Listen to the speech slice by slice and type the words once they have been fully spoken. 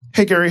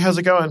Hey, Gary, how's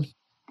it going?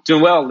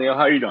 Doing well, Leo. How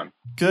are you doing?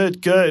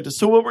 Good, good.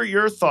 So what were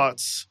your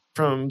thoughts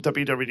from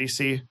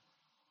WWDC?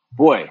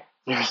 Boy,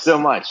 there's so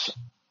much.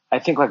 I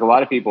think like a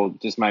lot of people,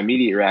 just my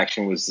immediate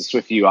reaction was the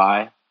Swift UI.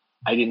 I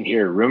didn't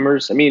hear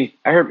rumors. I mean,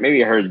 I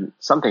heard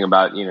something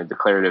about,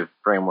 declarative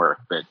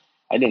framework, but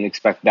I didn't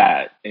expect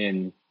that.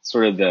 And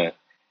sort of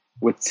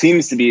what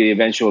seems to be the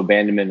eventual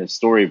abandonment of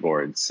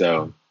storyboards.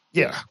 So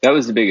Yeah, that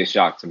was the biggest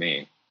shock to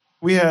me.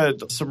 we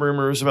had some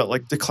rumors about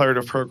like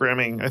declarative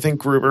programming. I think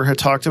Gruber had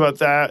talked about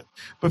that,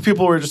 but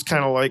people were just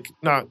kind of like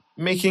not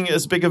making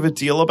as big of a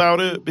deal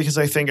about it because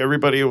I think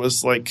everybody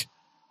was like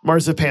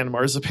marzipan,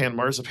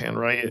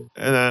 right?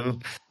 And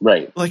then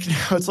Right. like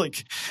now it's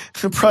like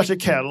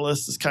Project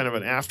Catalyst is kind of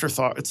an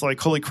afterthought. It's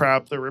like, holy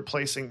crap, they're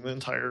replacing the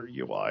entire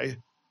UI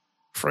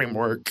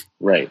framework.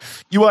 Right.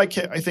 UI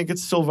kit, I think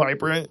it's still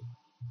vibrant.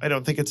 I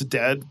don't think it's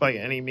dead by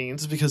any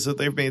means because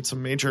they've made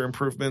some major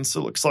improvements, it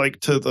looks like,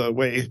 to the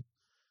way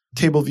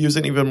table views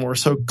and even more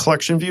so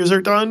collection views are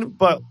done.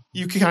 But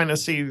you can kind of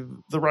see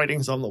the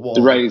writings on the wall.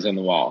 The writings on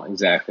the wall,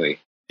 exactly.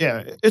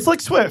 Yeah, it's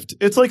like Swift.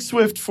 It's like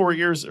Swift 4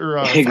 years or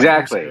 5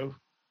 exactly. years ago.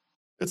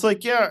 It's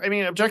like, yeah, I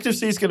mean,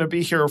 Objective-C is going to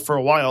be here for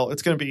a while.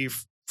 It's going to be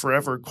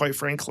forever, quite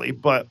frankly.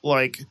 But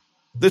like,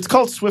 it's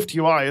called Swift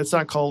UI. It's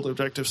not called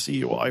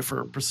Objective-C UI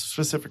for a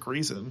specific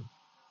reason.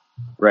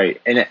 Right.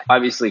 And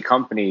obviously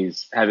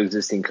companies have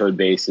existing code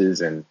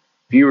bases. And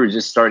if you were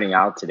just starting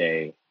out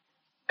today,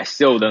 I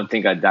still don't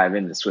think I'd dive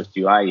into Swift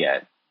UI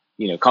yet.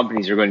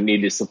 Companies are going to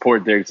need to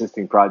support their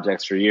existing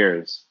projects for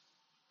years.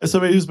 As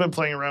somebody who's been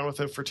playing around with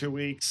it for 2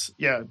 weeks,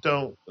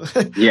 don't.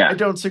 Yeah. I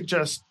don't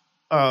suggest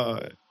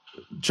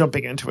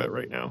jumping into it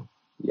right now.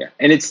 Yeah.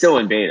 And it's still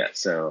in beta.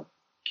 So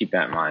keep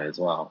that in mind as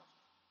well.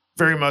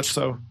 Very much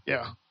so.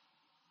 Yeah.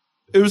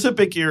 It was a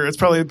big year. It's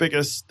probably the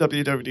biggest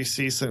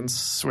WWDC since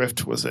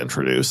Swift was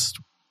introduced,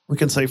 we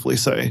can safely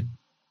say.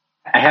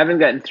 I haven't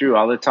gotten through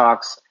all the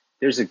talks.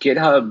 There's a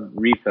GitHub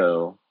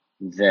repo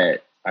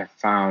that I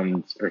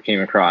found or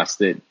came across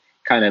that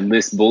kind of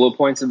lists bullet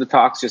points of the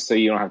talks, just so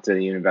you don't have to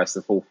invest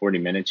the full 40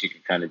 minutes. You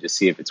can kind of just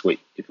see if it's what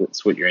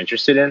you're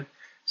interested in.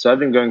 So I've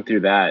been going through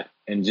that,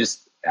 and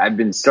I've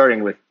been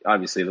starting with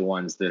obviously the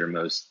ones that are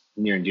most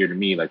near and dear to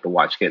me, like the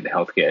watch kit, the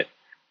health kit.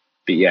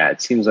 But yeah,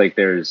 it seems like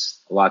there's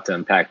a lot to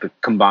unpack. The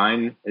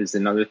Combine is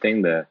another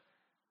thing, the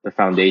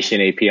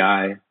Foundation API.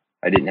 I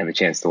didn't have a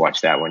chance to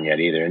watch that one yet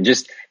either. And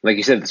just like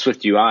you said, the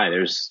Swift UI,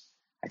 there's,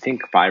 I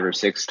think, 5 or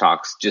 6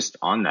 talks just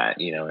on that,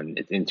 and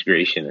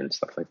integration and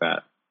stuff like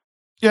that.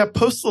 Yeah,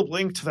 post the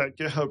link to that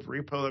GitHub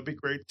repo. That'd be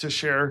great to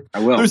share.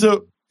 I will. There's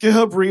a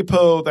GitHub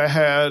repo that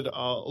had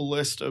a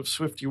list of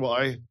Swift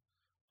UI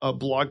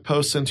blog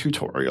posts and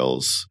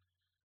tutorials.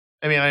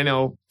 I mean, I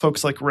know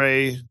folks like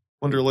Ray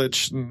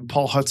Wunderlich and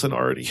Paul Hudson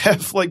already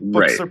have like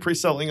books they're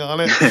pre-selling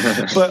on it.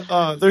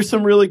 But there's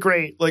some really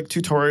great like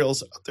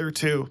tutorials out there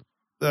too.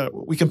 That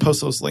we can post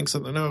those links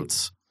in the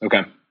notes.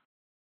 Okay.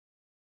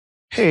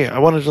 Hey, I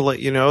wanted to let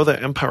you know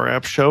that Empower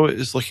App Show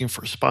is looking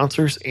for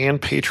sponsors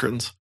and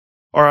patrons.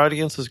 Our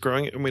audience is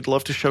growing and we'd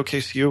love to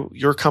showcase you,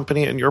 your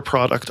company, and your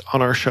product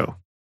on our show.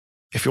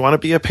 If you want to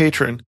be a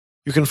patron,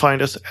 you can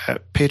find us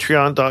at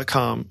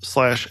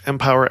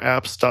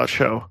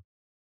patreon.com/empowerapps.show.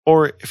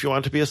 Or if you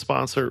want to be a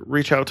sponsor,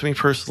 reach out to me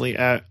personally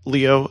at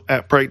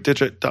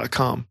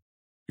leo@brightdigit.com.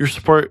 Your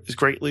support is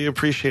greatly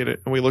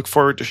appreciated, and we look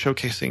forward to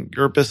showcasing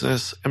your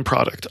business and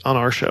product on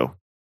our show.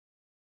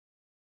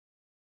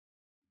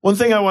 One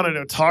thing I wanted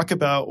to talk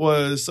about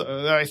was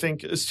that I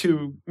think as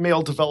two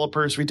male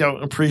developers we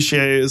don't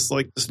appreciate is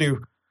like this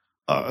new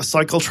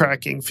cycle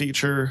tracking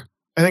feature.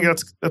 I think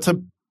that's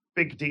a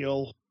big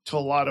deal to a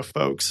lot of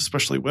folks,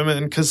 especially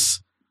women,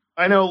 because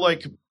I know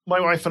like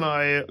my wife and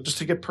I, just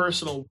to get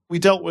personal, we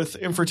dealt with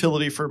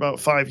infertility for about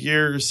 5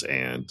 years,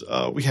 and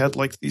we had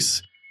like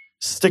these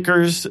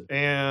stickers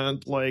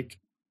and like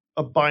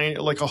a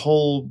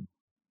whole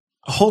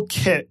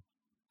kit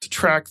to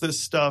track this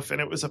stuff, and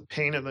it was a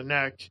pain in the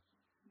neck.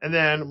 And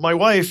then my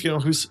wife,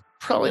 who's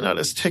probably not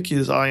as techie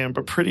as I am,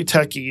 but pretty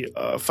techie,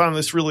 found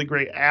this really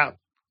great app,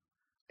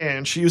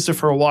 and she used it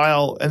for a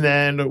while. And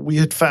then we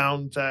had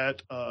found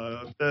that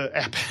the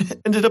app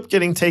ended up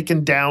getting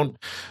taken down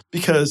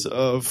because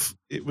of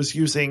it was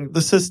using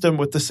the system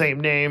with the same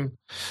name,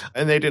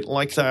 and they didn't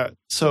like that.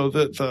 So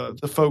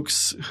the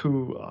folks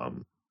who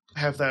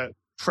have that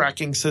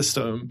tracking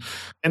system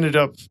ended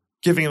up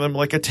giving them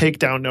like a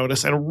takedown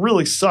notice, and it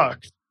really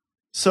sucked.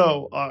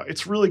 So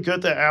it's really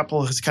good that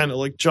Apple has kind of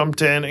like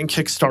jumped in and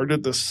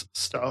kickstarted this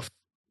stuff,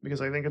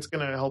 because I think it's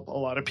going to help a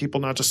lot of people,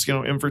 not just,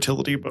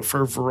 infertility, but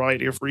for a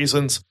variety of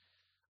reasons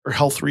or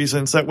health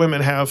reasons that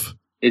women have.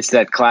 It's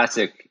that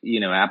classic,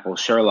 Apple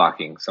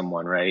Sherlocking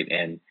someone, right?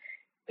 And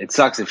it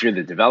sucks if you're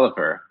the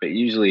developer, but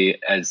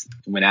usually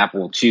when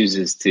Apple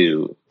chooses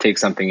to take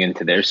something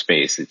into their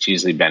space, it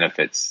usually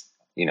benefits,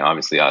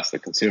 obviously us, the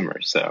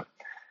consumers. So.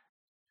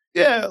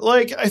 Yeah,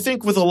 like I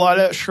think with a lot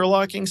of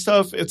Sherlocking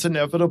stuff, it's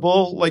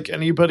inevitable. Like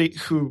anybody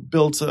who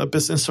builds a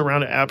business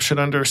around an app should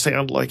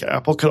understand, like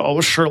Apple could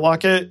always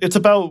Sherlock it. It's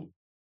about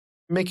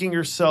making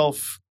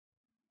yourself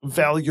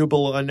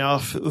valuable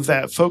enough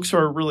that folks who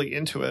are really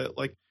into it,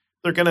 like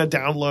they're going to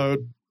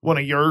download one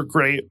of your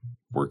great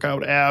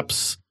workout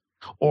apps,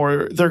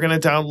 or they're going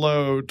to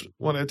download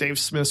one of Dave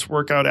Smith's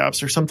workout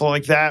apps or something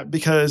like that,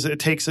 because it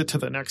takes it to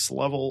the next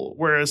level.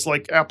 Whereas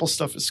like Apple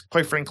stuff is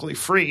quite frankly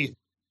free.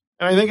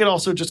 And I think it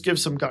also just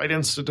gives some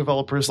guidance to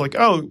developers like,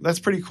 oh, that's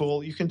pretty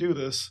cool. You can do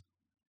this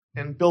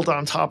and build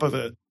on top of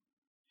it.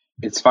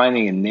 It's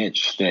finding a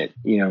niche that,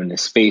 in the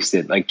space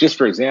that, like, just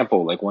for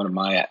example, like one of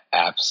my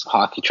apps,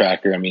 Hockey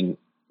Tracker, I mean,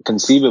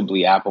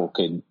 conceivably Apple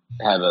could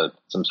have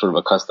some sort of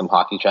a custom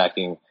hockey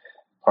tracking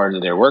part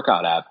of their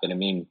workout app. But I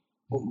mean,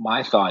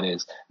 my thought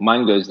is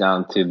mine goes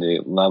down to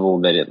the level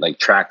that it like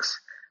tracks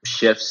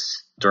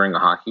shifts during a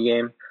hockey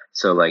game.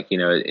 So like,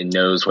 it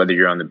knows whether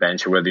you're on the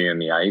bench or whether you're on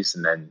the ice,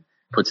 and then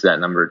puts that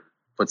number,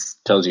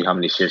 tells you how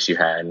many shifts you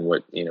had and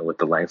what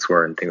the lengths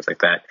were and things like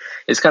that.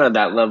 It's kind of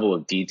that level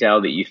of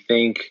detail that you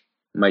think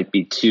might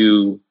be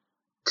too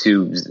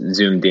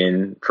zoomed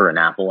in for an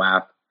Apple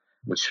app,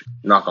 which,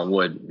 knock on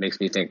wood, makes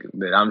me think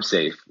that I'm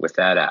safe with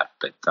that app.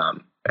 But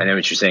I know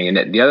what you're saying.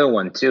 And the other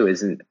one too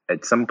isn't,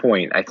 at some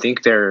point, I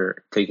think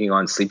they're taking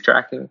on sleep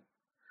tracking.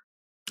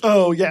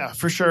 Oh yeah,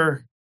 for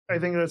sure. I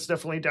think that's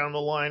definitely down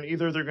the line.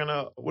 Either they're going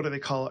to, what do they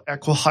call it?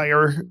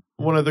 Acquihire,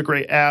 one of the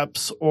great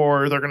apps,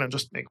 or they're going to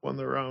just make one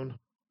their own.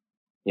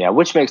 Yeah,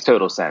 which makes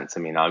total sense.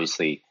 I mean,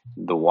 obviously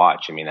the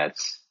watch,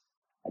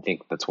 I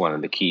think that's one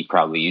of the key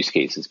probably use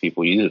cases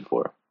people use it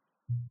for.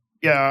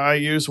 Yeah, I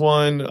use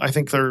one. I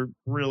think they're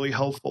really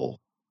helpful.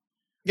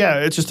 Yeah,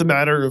 it's just a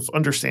matter of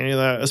understanding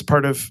that as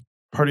part of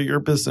your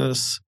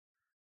business.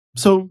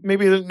 So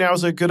maybe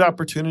now's a good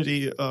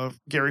opportunity,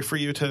 Gary, for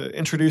you to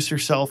introduce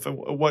yourself and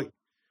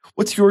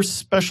what's your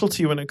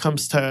specialty when it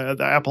comes to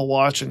the Apple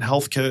Watch and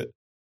HealthKit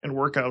and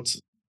workouts.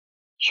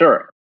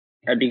 Sure.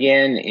 I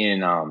began in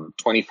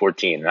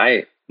 2014.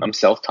 I'm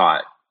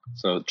self-taught.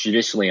 So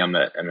traditionally, I'm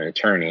an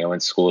attorney. I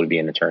went to school to be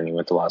an attorney,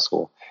 went to law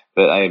school,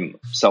 but I'm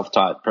a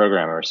self-taught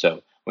programmer.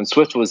 So when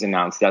Swift was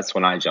announced, that's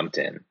when I jumped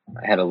in.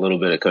 I had a little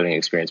bit of coding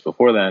experience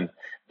before then,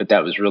 but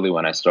that was really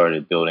when I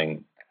started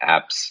building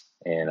apps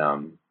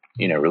and,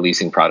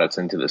 releasing products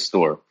into the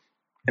store.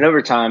 And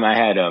over time, I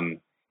had,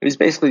 it was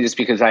basically just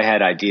because I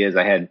had ideas.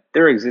 There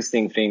were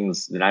existing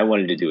things that I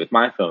wanted to do with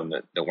my phone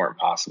that weren't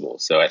possible.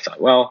 So I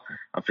thought, well,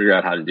 I'll figure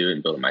out how to do it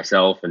and build it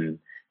myself and,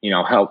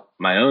 help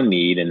my own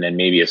need. And then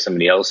maybe if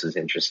somebody else is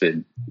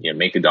interested,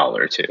 make $1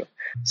 or $2.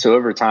 So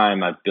over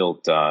time, I've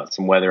built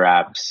some weather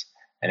apps,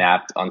 an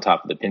app on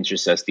top of the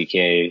Pinterest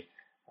SDK,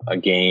 a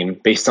game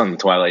based on the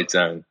Twilight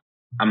Zone.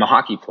 I'm a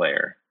hockey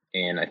player,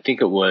 and I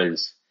think it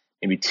was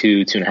maybe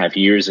 2.5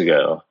 years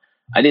ago.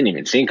 I didn't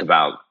even think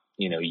about,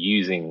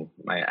 using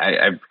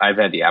I've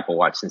had the Apple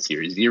Watch since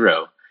Series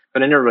 0,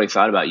 but I never really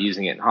thought about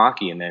using it in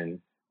hockey. And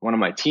then one of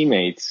my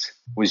teammates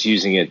was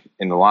using it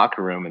in the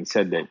locker room and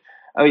said that,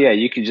 oh yeah,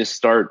 you could just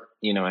start,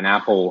 an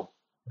Apple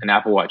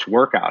Watch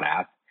workout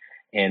app.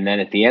 And then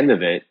at the end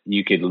of it,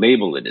 you could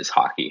label it as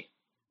hockey,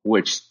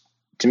 which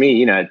to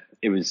me,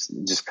 it was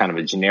just kind of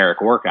a generic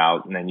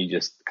workout. And then you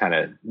just kind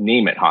of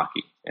name it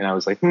hockey. And I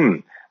was like,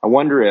 I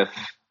wonder if,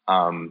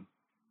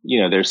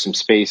 there's some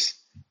space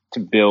to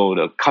build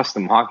a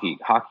custom hockey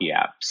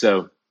app.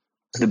 So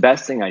the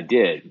best thing I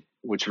did,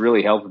 which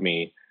really helped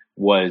me,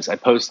 was I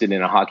posted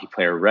in a hockey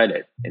player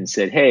Reddit and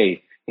said,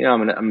 hey,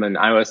 I'm an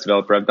iOS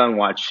developer. I've done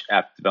watch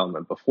app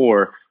development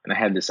before, and I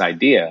had this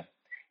idea.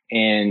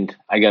 And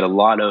I got a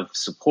lot of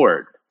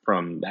support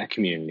from that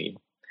community.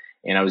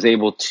 And I was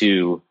able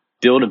to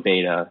build a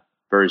beta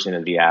version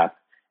of the app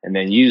and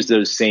then use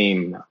those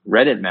same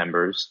Reddit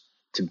members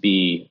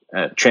to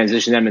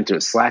transition them into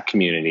a Slack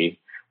community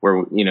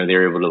where,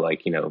 they're able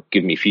to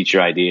give me feature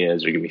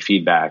ideas or give me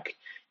feedback.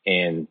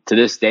 And to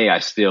this day, I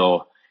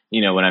still,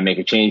 when I make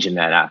a change in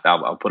that app,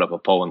 I'll put up a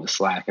poll in the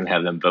Slack and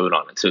have them vote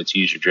on it. So it's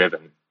user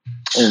driven.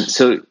 And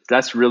so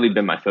that's really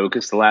been my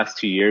focus the last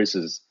 2 years,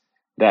 is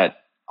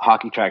that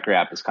Hockey Tracker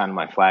app is kind of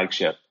my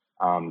flagship.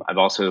 I've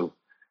also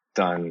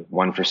done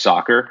one for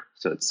soccer.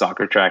 So it's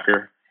Soccer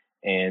Tracker.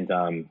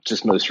 And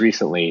just most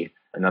recently,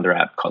 another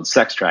app called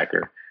Sex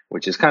Tracker,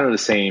 which is kind of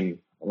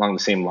along the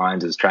same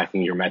lines as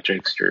tracking your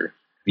metrics, your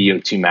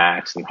VO2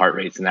 max and heart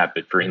rates and that,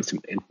 but for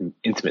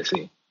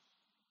intimacy.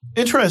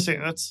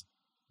 Interesting.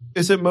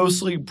 Is it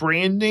mostly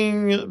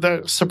branding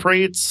that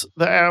separates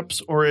the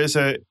apps, or is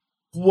it,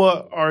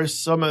 what are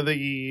some of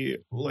the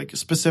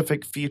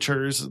specific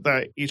features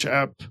that each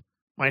app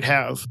might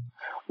have?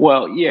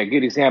 Well, yeah,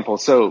 good example.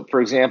 So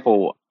for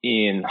example,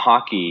 in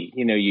hockey,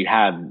 you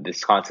have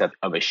this concept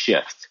of a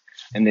shift.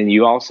 And then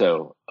you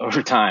also,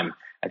 over time,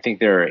 I think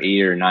there are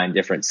 8 or 9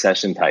 different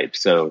session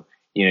types. So,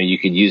 you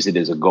could use it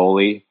as a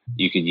goalie.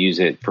 You could use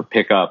it for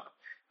pickup,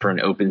 for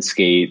an open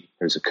skate.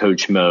 There's a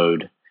coach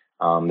mode.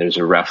 There's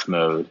a ref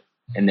mode.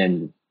 And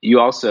then you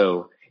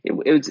also,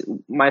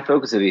 my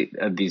focus of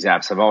these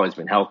apps have always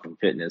been health and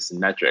fitness and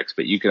metrics,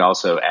 but you could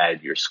also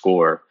add your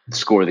score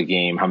of the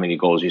game, how many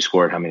goals you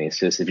scored, how many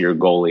assists, if you're a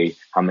goalie,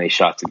 how many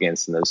shots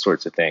against, and those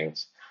sorts of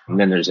things. And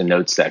then there's a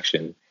notes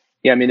section.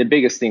 Yeah, the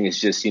biggest thing is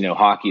just,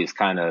 hockey is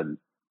kind of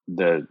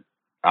the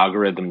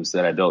algorithms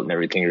that I built and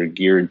everything are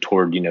geared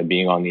toward,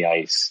 being on the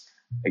ice,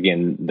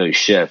 again, those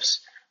shifts.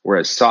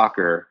 Whereas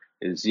soccer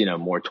is,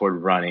 more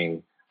toward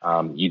running.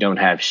 You don't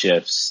have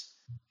shifts.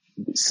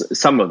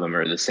 Some of them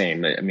are the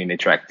same. I mean, they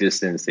track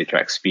distance, they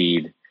track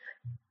speed.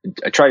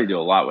 I try to do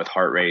a lot with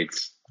heart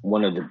rates.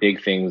 One of the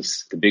big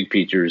things, the big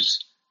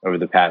features over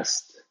the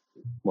past,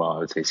 I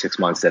would say 6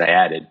 months that I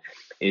added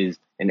is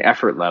an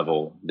effort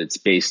level that's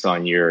based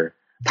on your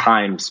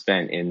time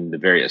spent in the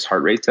various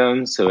heart rate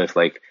zones. So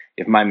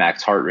if my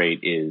max heart rate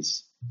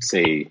is,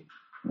 say,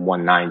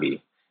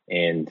 190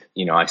 and,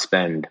 I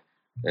spend,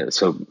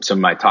 so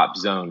my top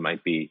zone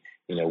might be,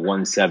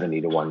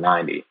 170 to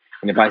 190.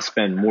 And if I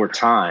spend more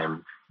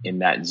time in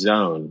that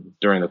zone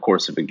during the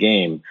course of a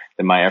game,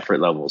 then my effort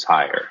level is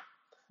higher.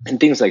 And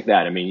things like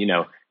that. I mean,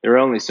 there are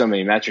only so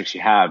many metrics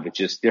you have, but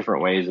just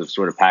different ways of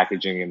sort of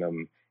packaging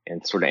them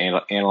and sort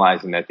of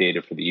analyzing that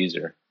data for the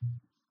user.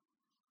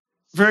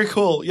 Very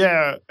cool.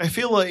 Yeah. I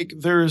feel like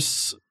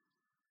there's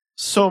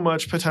so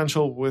much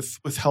potential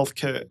with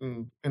HealthKit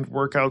and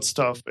workout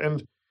stuff.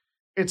 And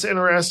it's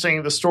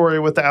interesting, the story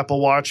with the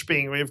Apple Watch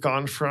being we've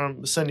gone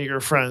from sending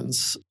your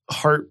friends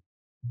heart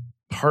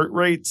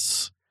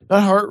rates,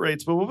 not heart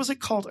rates, but what was it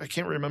called? I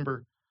can't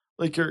remember.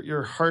 Like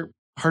your heart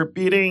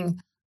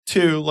beating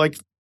to like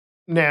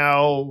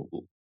now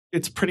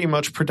it's pretty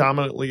much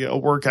predominantly a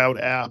workout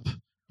app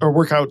or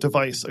workout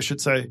device, I should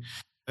say.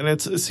 And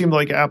it seemed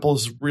like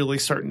Apple's really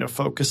starting to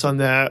focus on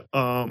that.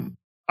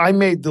 I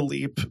made the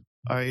leap.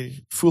 I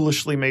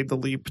foolishly made the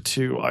leap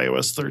to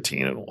iOS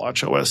 13 and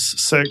watchOS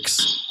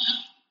 6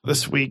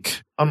 this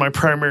week on my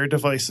primary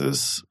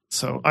devices.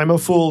 So I'm a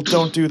fool.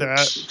 Don't do that.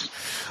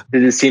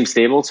 Does it seem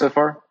stable so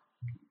far?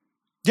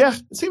 Yeah,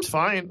 it seems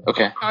fine.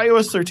 Okay.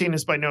 iOS 13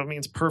 is by no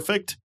means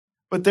perfect,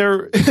 but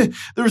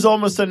there's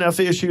almost enough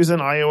issues in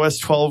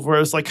iOS 12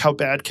 where it's like, how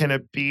bad can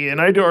it be?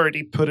 And I'd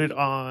already put it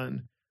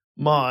on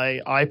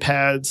my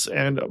iPads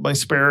and my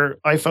spare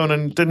iPhone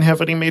and didn't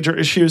have any major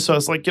issues. So I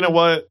was like, you know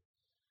what?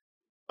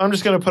 I'm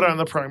just going to put it on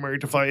the primary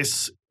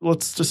device.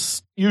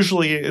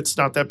 Usually it's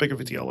not that big of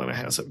a deal, and it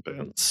hasn't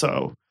been.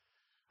 So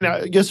now,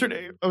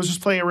 yesterday I was just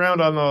playing around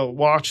on the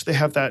watch. They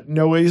have that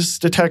noise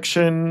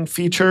detection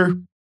feature,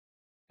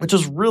 which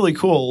is really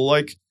cool.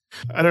 Like,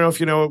 I don't know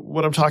if you know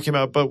what I'm talking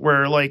about, but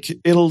where like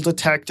it'll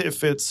detect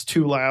if it's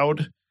too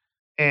loud,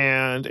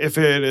 and if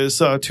it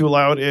is too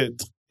loud,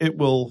 it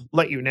will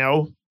let you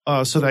know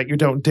so that you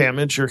don't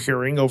damage your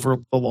hearing over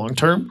the long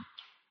term.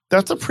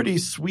 That's a pretty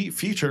sweet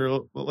feature.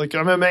 Like,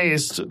 I'm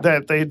amazed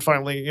that they'd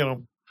finally, I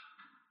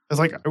was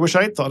like, I wish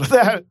I had thought of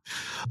that.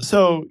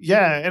 So,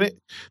 yeah. And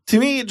to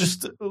me,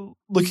 just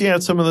looking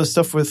at some of the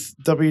stuff with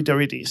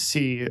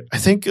WWDC, I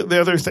think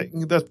the other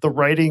thing that the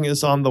writing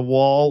is on the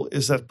wall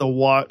is that the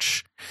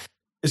watch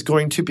is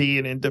going to be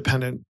an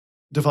independent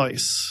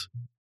device.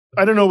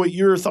 I don't know what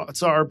your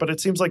thoughts are, but it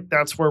seems like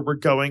that's where we're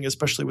going,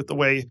 especially with the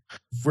way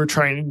we're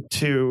trying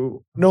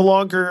to no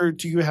longer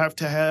do you have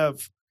to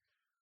have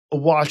a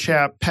watch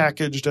app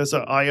packaged as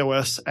an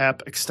iOS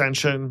app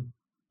extension,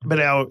 but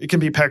now it can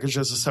be packaged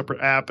as a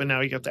separate app, and now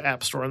you get the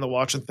App Store on the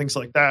watch and things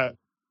like that.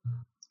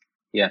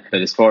 Yeah,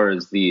 but as far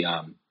as the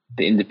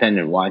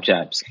independent watch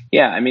apps,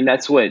 yeah, I mean,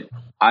 that's what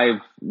I've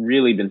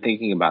really been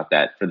thinking about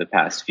that for the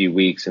past few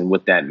weeks and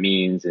what that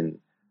means and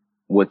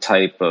what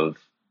type of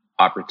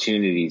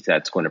opportunities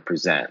that's going to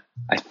present.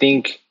 I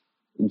think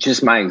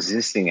just my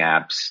existing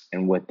apps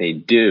and what they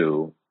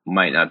do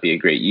might not be a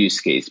great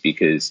use case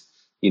because,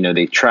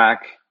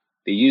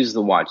 they use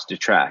the watch to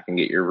track and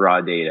get your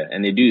raw data,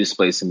 and they do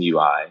display some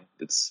UI.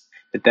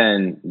 But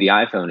then the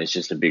iPhone is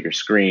just a bigger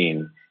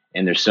screen,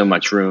 and there's so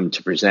much room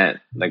to present,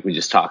 like we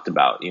just talked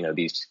about,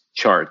 these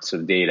charts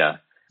of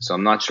data. So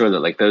I'm not sure that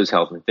like those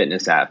health and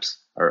fitness apps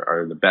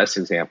are the best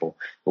example.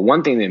 But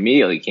one thing that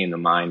immediately came to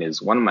mind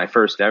is one of my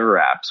first ever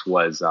apps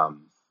was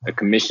a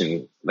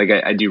commission. Like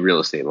I do real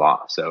estate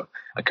law, so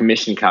a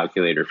commission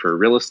calculator for a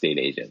real estate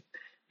agent.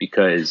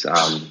 Because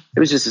it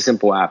was just a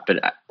simple app,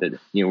 but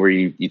where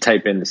you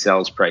type in the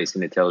sales price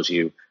and it tells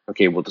you,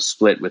 okay, well, the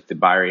split with the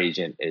buyer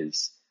agent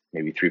is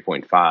maybe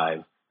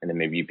 3.5, and then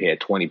maybe you pay a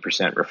 20%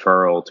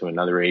 referral to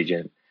another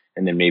agent,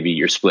 and then maybe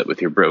your split with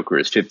your broker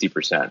is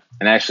 50%.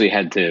 And I actually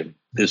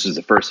this was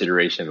the first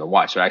iteration of the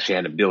watch, so I actually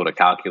had to build a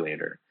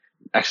calculator,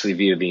 actually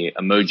via the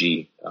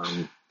emoji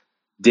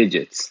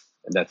digits.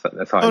 That's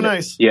how.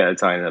 Nice. Yeah,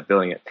 that's how I ended up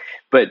building it.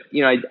 But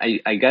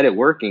I got it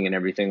working and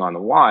everything on the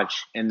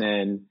watch, and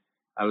then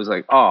I was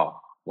like, oh,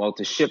 well,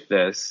 to ship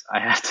this, I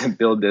have to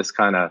build this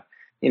kind of,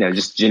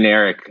 just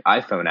generic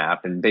iPhone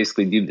app and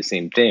basically do the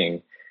same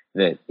thing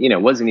that,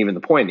 wasn't even the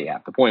point of the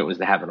app. The point was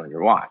to have it on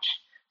your watch.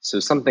 So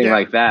something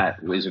like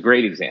that was a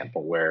great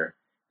example where,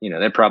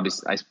 I probably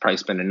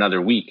spent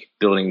another week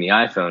building the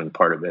iPhone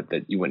part of it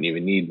that you wouldn't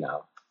even need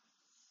now.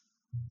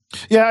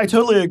 Yeah, I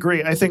totally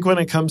agree. I think when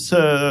it comes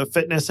to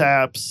fitness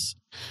apps,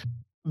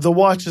 the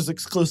watch is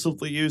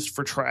exclusively used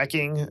for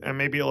tracking and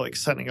maybe like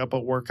setting up a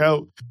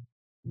workout.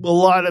 A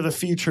lot of the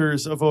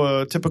features of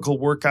a typical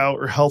workout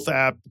or health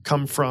app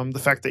come from the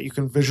fact that you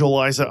can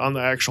visualize it on the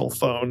actual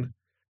phone.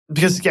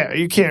 Because,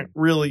 you can't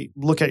really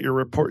look at your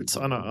reports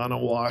on a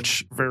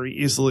watch very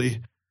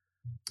easily.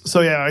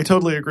 So, I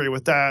totally agree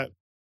with that.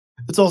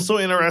 It's also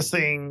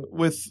interesting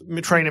with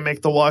trying to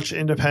make the watch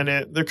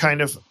independent.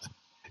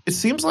 It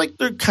seems like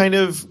they're kind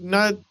of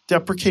not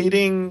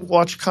deprecating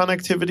watch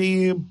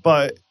connectivity,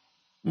 but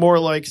more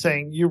like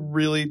saying you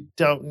really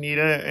don't need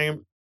it.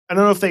 And I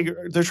don't know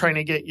if they're trying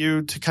to get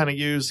you to kind of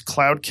use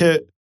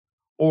CloudKit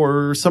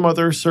or some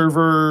other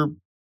server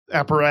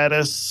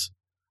apparatus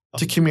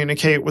to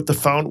communicate with the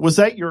phone. Was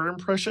that your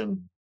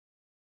impression?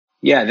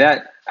 Yeah,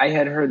 that I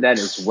had heard that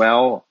as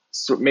well.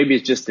 So maybe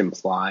it's just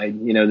implied,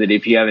 that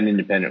if you have an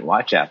independent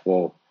watch app,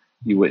 well,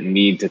 you wouldn't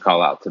need to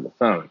call out to the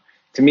phone.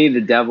 To me,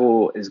 the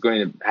devil is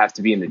going to have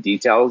to be in the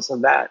details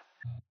of that.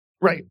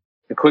 Right.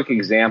 A quick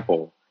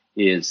example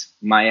is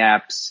my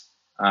apps.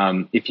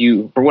 If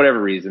you, for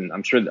whatever reason,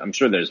 I'm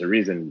sure there's a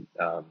reason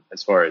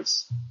as far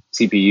as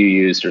CPU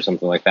used or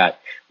something like that.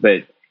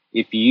 But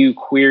if you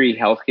query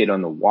HealthKit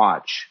on the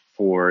watch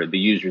for the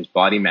user's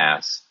body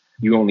mass,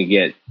 you only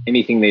get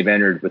anything they've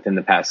entered within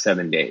the past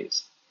 7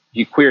 days. If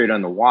you query it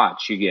on the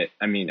watch,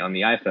 on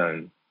the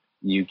iPhone,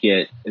 you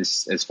get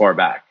as far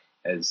back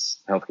as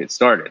HealthKit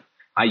started.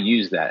 I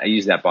use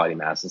that body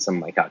mass in some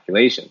of my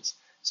calculations.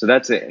 So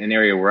that's an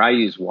area where I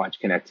use watch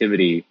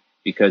connectivity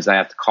because I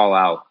have to call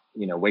out,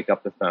 wake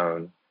up the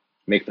phone,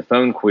 make the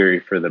phone query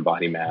for the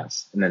body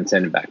mass, and then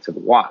send it back to the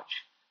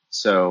watch.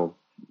 So,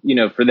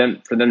 for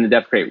them to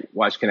deprecate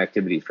watch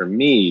connectivity, for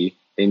me,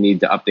 they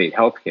need to update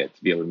HealthKit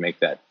to be able to make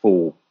that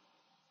full,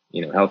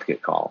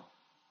 HealthKit call.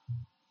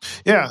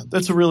 Yeah,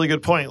 that's a really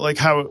good point. Like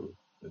how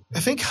I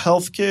think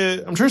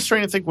HealthKit, I'm just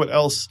trying to think what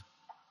else,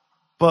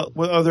 but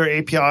what other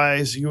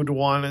APIs you would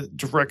want to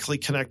directly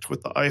connect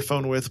with the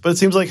iPhone with. But it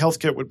seems like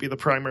HealthKit would be the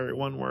primary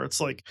one where it's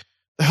like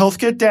the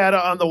HealthKit data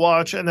on the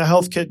watch and the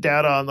HealthKit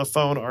data on the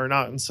phone are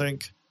not in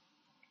sync.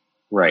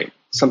 Right.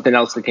 Something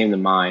else that came to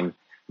mind,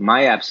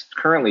 my apps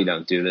currently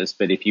don't do this,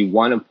 but if you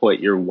want to put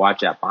your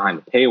watch app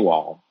behind the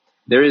paywall,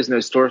 there is no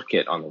store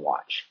kit on the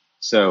watch.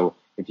 So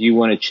if you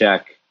want to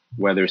check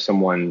whether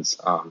someone's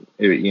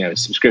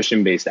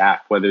subscription-based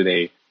app, whether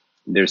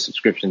their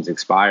subscription's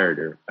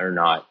expired or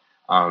not,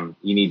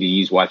 you need to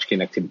use watch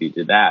connectivity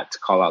to that to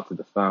call out to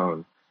the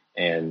phone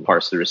and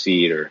parse the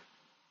receipt or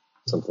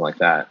something like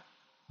that.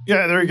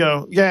 Yeah, there you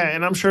go. Yeah,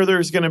 and I'm sure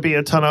there's going to be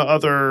a ton of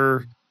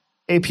other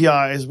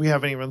APIs we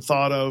haven't even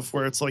thought of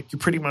where it's like you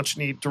pretty much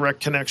need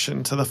direct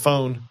connection to the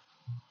phone.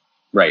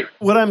 Right.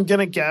 What I'm going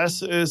to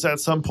guess is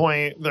at some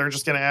point they're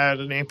just going to add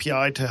an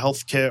API to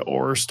HealthKit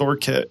or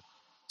StoreKit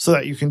so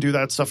that you can do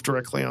that stuff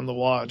directly on the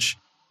watch.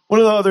 One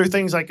of the other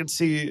things I could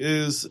see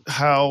is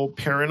how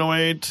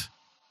paranoid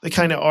they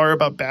kind of are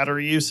about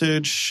battery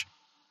usage.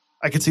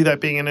 I could see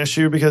that being an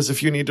issue because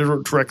if you need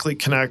to directly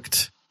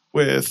connect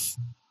with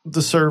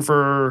the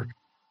server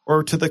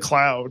or to the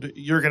cloud,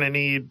 it's going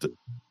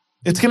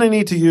to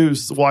need to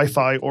use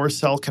Wi-Fi or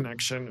cell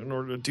connection in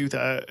order to do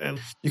that. And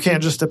you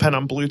can't just depend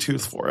on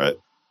Bluetooth for it,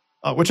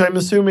 which I'm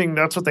assuming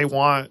that's what they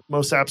want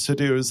most apps to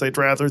do is they'd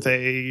rather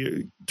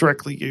they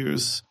directly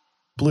use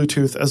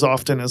Bluetooth as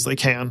often as they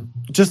can,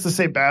 just to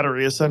save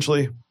battery,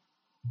 essentially.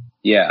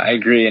 Yeah, I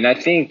agree. And I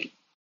think,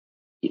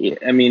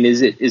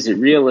 is it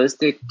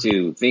realistic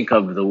to think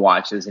of the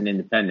watch as an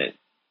independent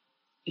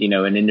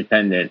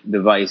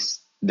device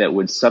that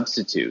would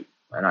substitute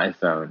an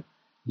iPhone?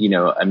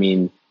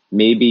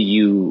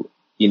 Maybe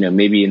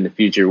in the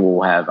future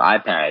we'll have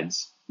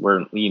iPads where,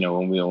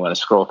 when we want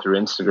to scroll through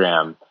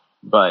Instagram,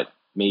 but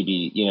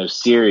maybe,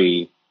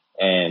 Siri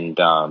and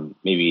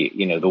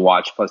maybe, the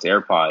watch plus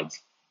AirPods,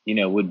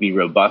 would be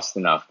robust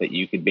enough that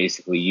you could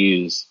basically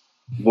use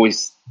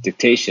voice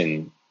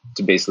dictation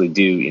to basically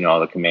do, all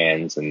the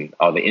commands and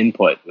all the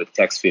input with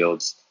text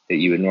fields that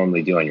you would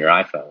normally do on your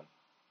iPhone.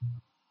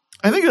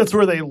 I think that's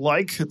where they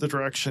like the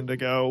direction to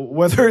go.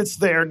 Whether it's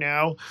there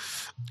now,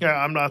 yeah,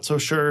 I'm not so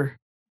sure.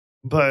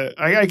 But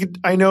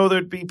I know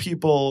there'd be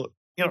people,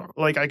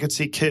 like I could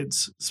see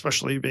kids,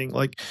 especially being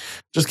like,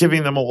 just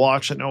giving them a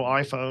watch and no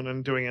iPhone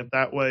and doing it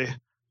that way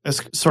as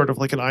sort of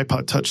like an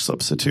iPod Touch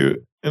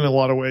substitute in a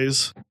lot of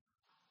ways.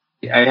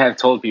 I have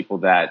told people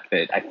that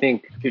I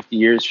think 50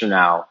 years from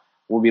now,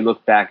 we'll be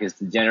looked back as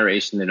the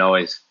generation that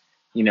always,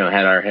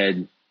 had our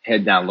head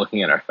down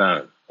looking at our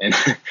phone. And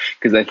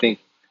because I think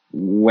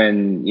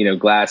when,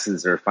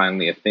 glasses are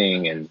finally a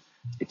thing and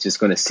it's just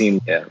going to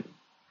seem that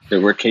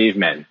we're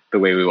cavemen the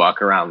way we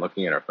walk around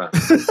looking at our phones.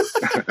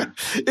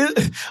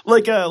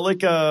 like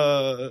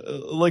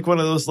one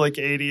of those like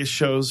 80s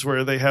shows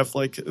where they have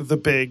like the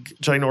big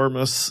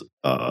ginormous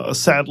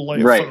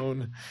satellite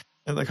phone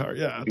in the car.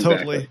 Yeah, exactly.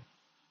 Totally.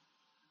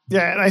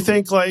 Yeah, and I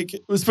think like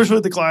especially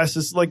with the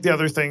glasses, like the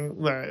other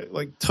thing that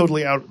like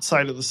totally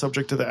outside of the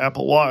subject of the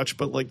Apple Watch,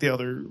 but like the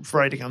other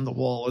writing on the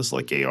wall is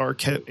like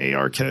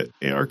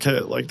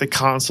ARKit. Like they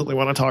constantly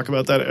want to talk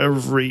about that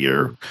every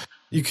year.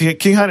 You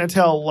can kind of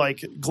tell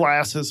like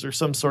glasses or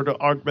some sort of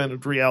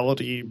augmented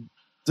reality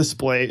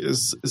display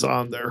is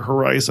on their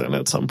horizon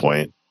at some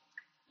point.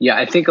 Yeah,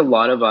 I think a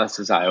lot of us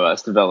as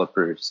iOS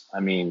developers, I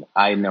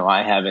know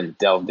I haven't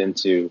delved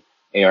into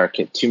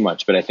ARKit too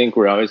much, but I think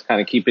we're always kind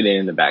of keeping it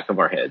in the back of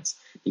our heads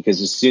because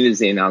as soon as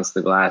they announce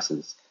the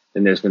glasses,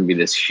 then there's going to be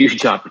this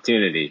huge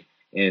opportunity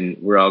and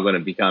we're all going to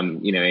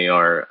become,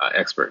 AR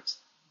experts.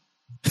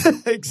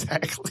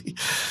 Exactly.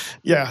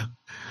 Yeah.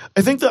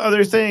 I think the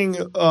other thing,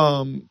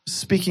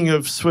 speaking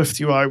of Swift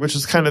UI, which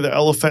is kind of the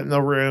elephant in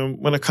the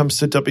room when it comes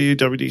to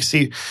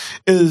WWDC,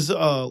 is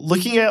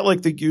looking at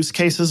like the use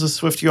cases of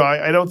Swift UI.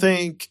 I don't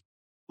think,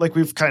 like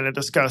we've kind of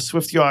discussed,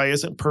 Swift UI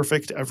isn't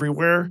perfect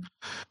everywhere.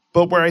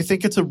 But where I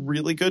think it's a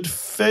really good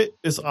fit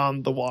is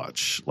on the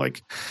watch.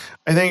 Like,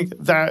 I think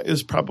that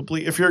is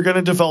probably, if you're going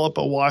to develop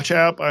a watch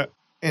app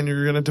and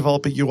you're going to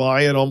develop a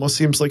UI, it almost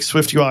seems like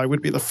Swift UI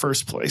would be the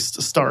first place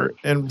to start.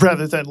 And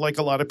rather than like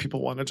a lot of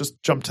people want to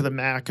just jump to the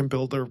Mac and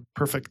build their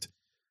perfect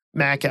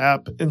Mac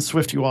app in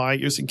Swift UI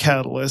using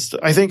Catalyst,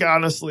 I think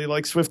honestly,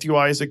 like Swift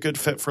UI is a good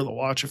fit for the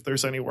watch if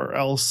there's anywhere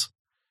else.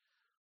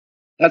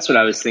 That's what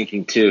I was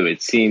thinking too.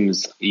 It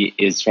seems,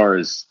 as far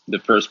as the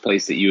first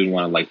place that you would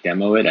want to like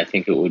demo it, I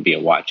think it would be a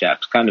watch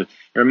app. It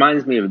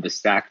reminds me of the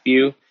Stack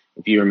View.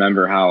 If you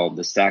remember how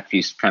the Stack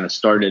View kind of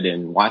started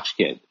in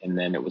WatchKit and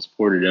then it was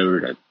ported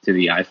over to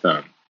the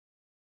iPhone.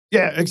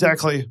 Yeah,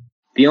 exactly.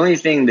 The only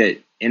thing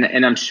that,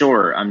 and I'm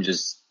sure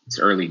it's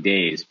early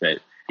days, but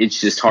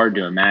it's just hard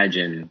to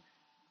imagine,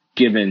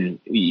 given,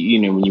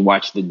 when you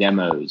watch the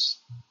demos,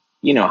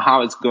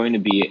 how it's going to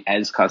be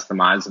as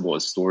customizable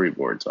as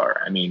storyboards are.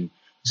 I mean,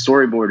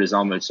 storyboard is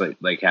almost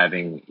like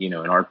having, an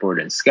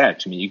artboard in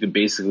Sketch. I mean, you could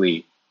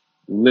basically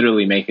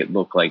literally make it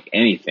look like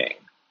anything.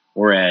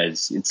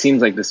 Whereas it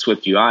seems like the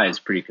Swift UI is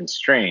pretty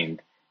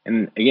constrained.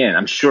 And again,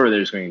 I'm sure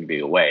there's going to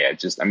be a way.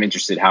 I'm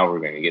interested how we're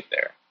going to get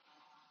there.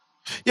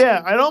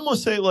 Yeah, I'd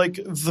almost say like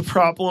the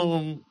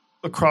problem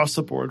across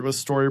the board with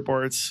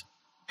storyboards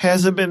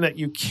hasn't been that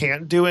you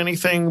can't do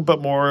anything,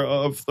 but more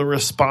of the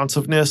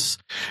responsiveness.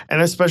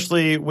 And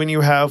especially when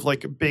you have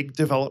like big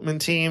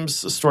development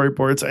teams,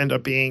 storyboards end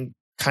up being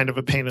kind of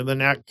a pain in the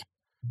neck.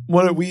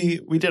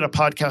 We did a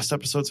podcast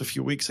episodes a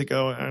few weeks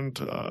ago, and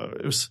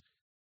it was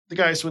the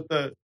guys with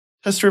the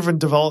test-driven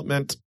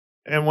development,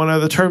 and one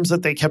of the terms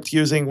that they kept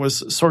using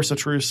was source of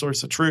truth.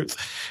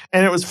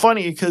 And it was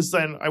funny because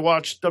then I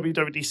watched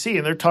WWDC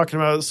and they're talking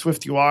about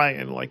Swift UI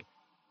and like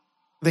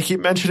they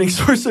keep mentioning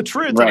source of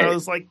truth. Right. And I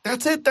was like,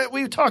 that's it, that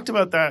we've talked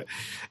about that.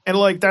 And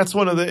like, that's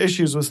one of the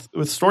issues with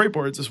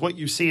storyboards is what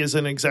you see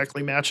isn't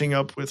exactly matching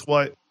up with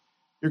what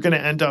you're going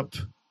to end up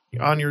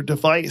on your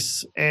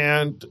device.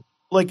 And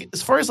like,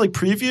 as far as like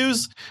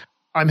previews,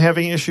 I'm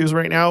having issues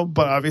right now,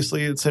 but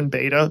obviously it's in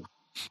beta.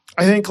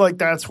 I think like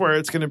that's where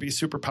it's going to be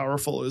super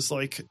powerful is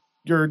like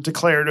your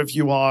declarative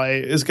UI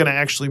is going to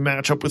actually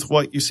match up with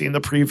what you see in the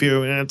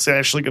preview, and it's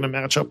actually going to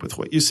match up with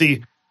what you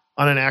see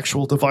on an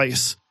actual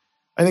device.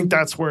 I think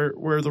that's where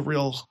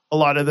a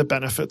lot of the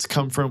benefits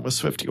come from with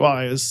Swift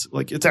UI is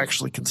like it's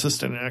actually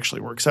consistent and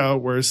actually works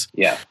out. Whereas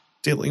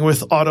dealing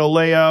with auto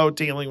layout,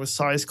 dealing with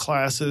size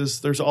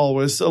classes, there's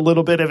always a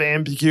little bit of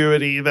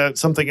ambiguity that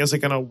something isn't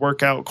going to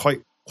work out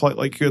quite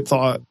like you had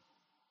thought.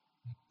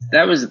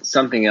 That was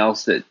something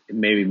else that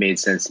maybe made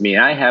sense to me.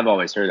 I've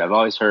always heard,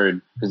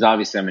 because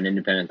obviously I'm an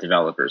independent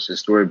developer, so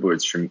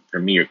storyboards for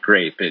me are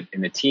great, but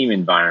in the team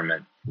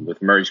environment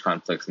with merge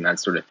conflicts and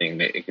that sort of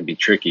thing, it can be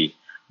tricky.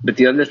 But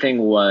the other thing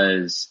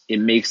was, it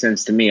makes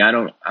sense to me. I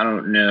don't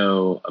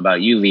know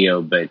about you,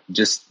 Leo, but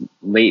just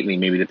lately,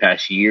 maybe the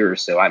past year or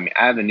so, I mean,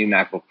 I have a new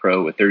MacBook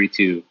Pro with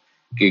 32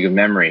 gig of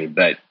memory,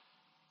 but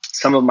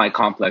some of my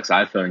complex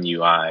iPhone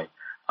UI,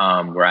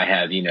 where I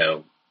have,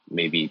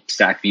 maybe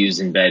stack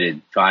views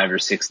embedded 5 or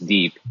 6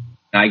 deep,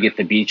 and I get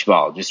the beach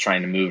ball just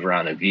trying to move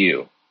around a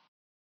view.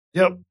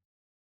 Yep.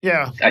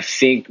 Yeah. I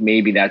think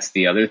maybe that's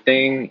the other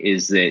thing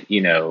is that,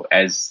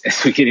 as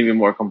we get even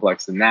more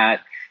complex than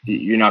that,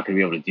 you're not going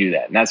to be able to do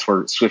that. And that's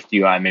where Swift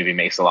UI maybe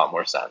makes a lot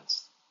more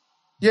sense.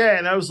 Yeah,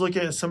 and I was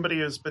looking at somebody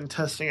who's been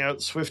testing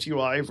out Swift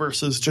UI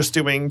versus just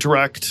doing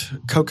direct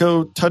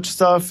Cocoa Touch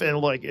stuff, and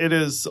like it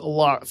is a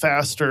lot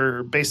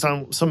faster based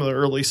on some of the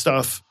early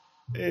stuff.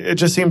 It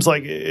just seems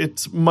like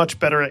it's much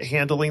better at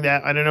handling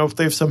that. I don't know if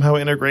they've somehow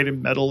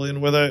integrated Metal in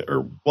with it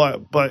or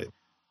what, but it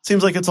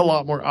seems like it's a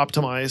lot more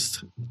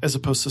optimized as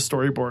opposed to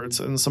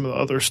storyboards and some of the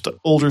other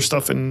older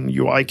stuff in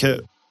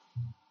UIKit.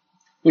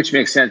 Which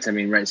makes sense. I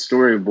mean, right,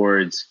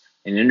 storyboards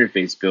and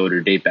interface builder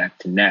date back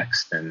to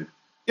Next, and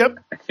yep,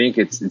 I think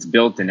it's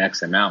built in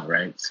XML,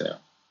 right? So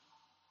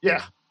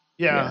yeah.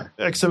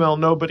 XML,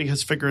 nobody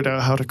has figured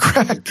out how to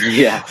crack.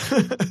 Yeah.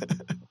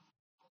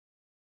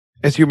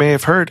 As you may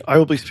have heard, I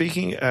will be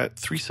speaking at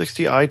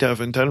 360 iDev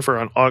in Denver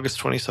on August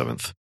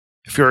 27th.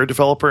 If you're a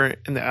developer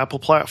in the Apple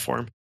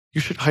platform,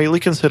 you should highly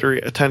consider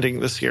attending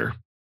this year.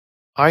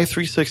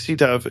 i360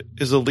 Dev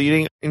is a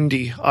leading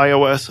indie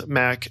iOS,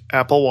 Mac,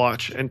 Apple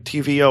Watch, and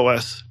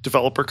tvOS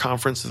developer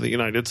conference in the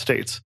United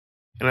States,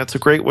 and it's a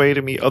great way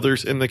to meet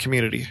others in the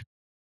community.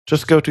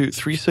 Just go to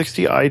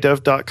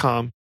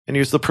 360iDev.com and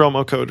use the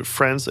promo code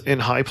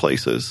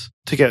FRIENDSINHIGHPLACES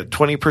to get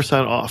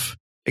 20% off.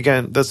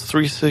 Again, that's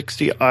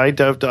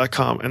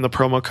 360iDev.com and the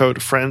promo code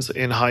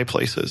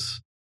FRIENDSINHIGHPLACES.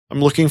 I'm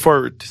looking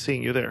forward to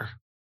seeing you there.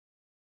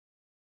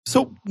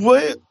 So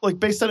what, like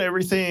based on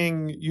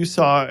everything you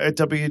saw at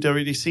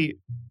WWDC,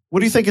 what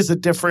do you think is the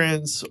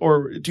difference,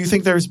 or do you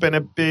think there's been a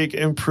big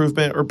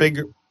improvement or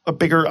a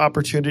bigger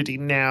opportunity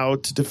now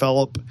to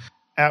develop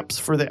apps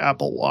for the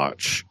Apple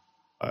Watch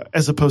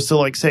as opposed to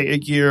like, say, a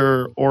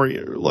year or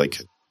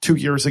like 2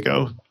 years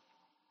ago?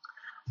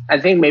 I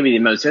think maybe the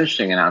most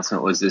interesting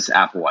announcement was this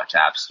Apple Watch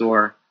App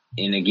Store.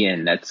 And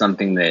again, that's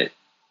something that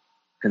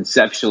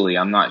conceptually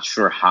I'm not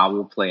sure how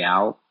will play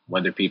out,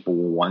 whether people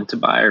will want to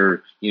buy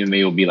or, maybe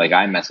it'll be like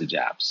iMessage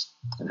apps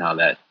and how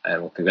that, I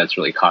don't think that's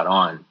really caught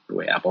on the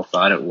way Apple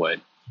thought it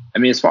would. I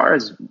mean, as far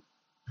as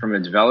from a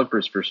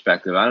developer's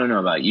perspective, I don't know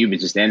about you, but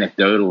just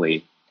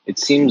anecdotally, it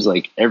seems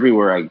like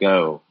everywhere I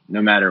go,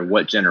 no matter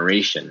what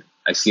generation,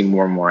 I see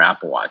more and more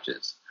Apple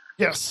Watches.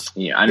 Yes.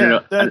 I don't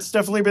know. That's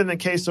definitely been the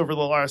case over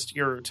the last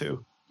year or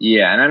two.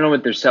 Yeah, and I don't know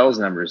what their sales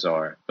numbers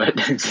are, but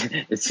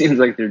it seems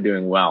like they're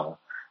doing well.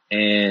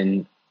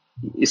 And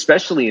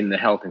especially in the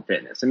health and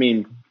fitness. I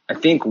mean, I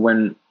think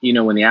when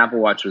the Apple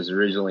Watch was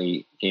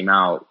originally came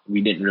out,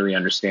 we didn't really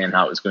understand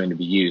how it was going to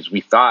be used.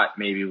 We thought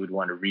maybe we'd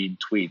want to read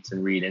tweets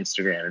and read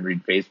Instagram and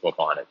read Facebook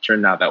on it.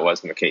 Turned out that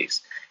wasn't the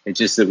case. It's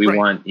just that we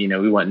want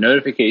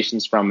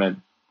notifications from it,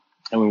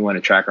 and we want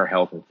to track our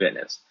health and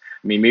fitness.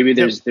 I mean, maybe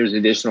there's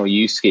additional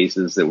use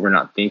cases that we're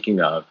not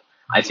thinking of.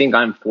 I think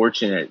I'm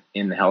fortunate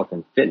in the health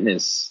and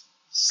fitness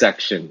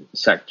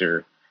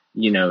sector,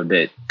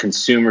 that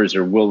consumers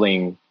are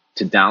willing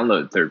to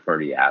download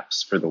third-party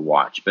apps for the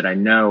watch. But I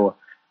know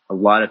a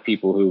lot of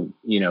people who,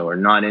 are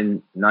not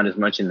as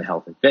much in the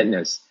health and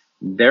fitness,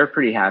 they're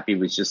pretty happy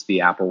with just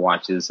the Apple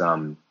Watch's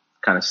kind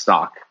of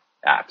stock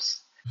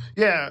apps.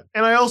 Yeah.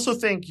 And I also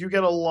think you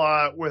get a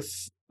lot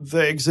with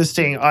the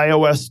existing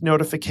iOS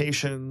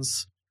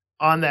notifications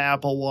on the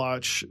Apple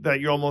Watch that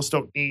you almost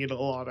don't need a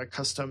lot of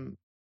custom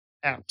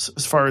apps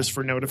as far as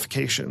for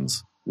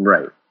notifications.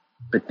 Right.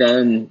 But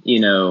then,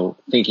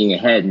 thinking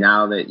ahead,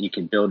 now that you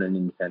can build an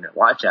independent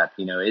watch app,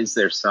 is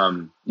there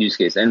some use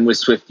case? And with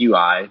Swift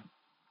UI,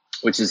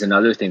 which is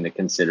another thing to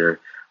consider,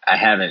 I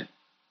haven't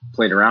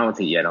played around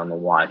with it yet on the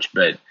watch,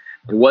 but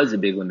it was a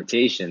big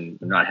limitation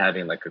of not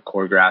having like a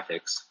core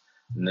graphics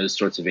and those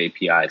sorts of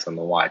APIs on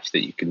the watch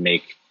that you could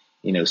make,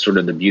 sort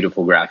of the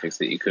beautiful graphics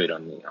that you could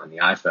on the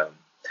iPhone.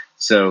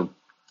 So,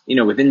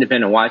 with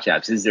independent watch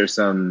apps, is there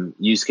some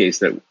use case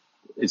that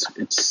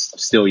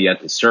it's still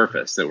yet to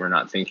surface that we're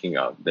not thinking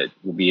of that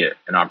will be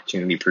an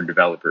opportunity for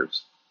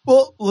developers?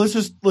 Well, let's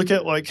just look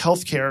at like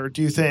healthcare.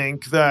 Do you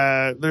think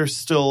that there's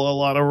still a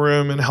lot of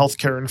room in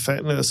healthcare and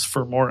fitness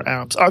for more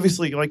apps?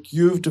 Obviously, like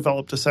you've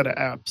developed a set of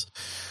apps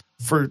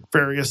for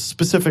various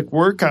specific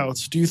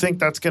workouts. Do you think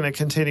that's going to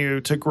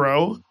continue to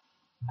grow?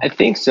 I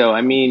think so.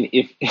 I mean,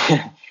 if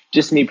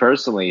just me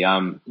personally,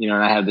 and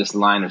I have this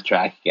line of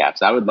tracking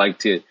apps, I would like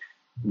to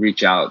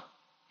reach out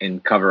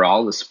and cover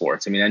all the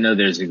sports. I mean, I know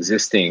there's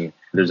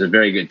a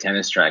very good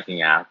tennis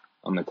tracking app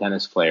on the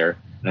Tennis Player,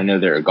 and I know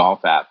there are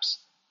golf apps,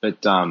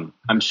 but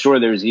I'm sure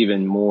there's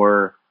even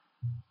more,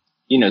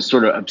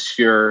 sort of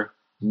obscure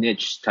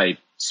niche type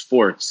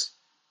sports.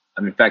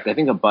 In fact, I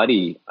think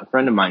a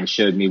friend of mine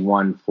showed me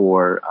one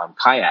for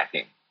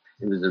kayaking.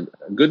 It was a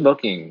good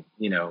looking,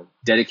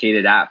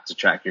 dedicated app to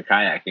track your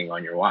kayaking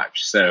on your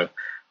watch. So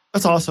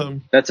that's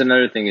awesome. That's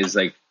another thing is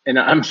like, and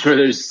I'm sure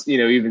there's,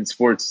 even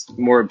sports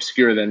more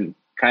obscure than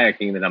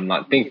kayaking that I'm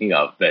not thinking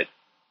of, but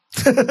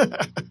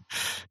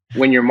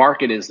when your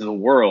market is the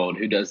world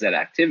who does that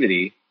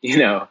activity,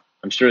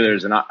 I'm sure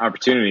there's an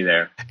opportunity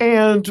there.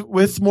 And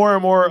with more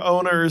and more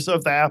owners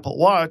of the Apple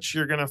Watch,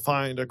 you're going to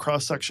find a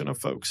cross section of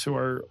folks who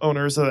are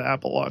owners of the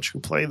Apple Watch who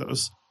play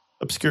those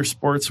obscure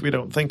sports we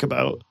don't think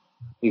about.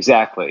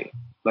 Exactly.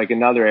 Like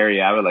another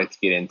area I would like to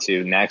get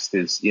into next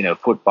is,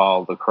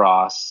 football,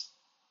 lacrosse,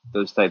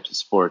 those types of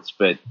sports.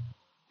 But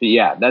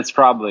yeah, that's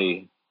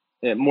probably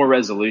more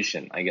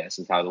resolution, I guess,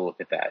 is how to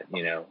look at that.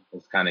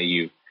 It's kind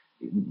of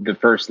the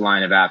first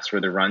line of apps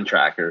were the run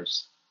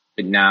trackers,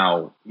 but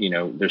now,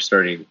 they're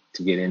starting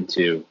to get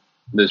into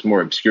those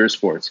more obscure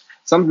sports.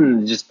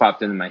 Something that just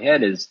popped into my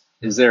head is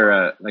there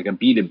a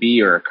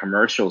B2B or a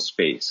commercial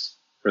space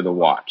for the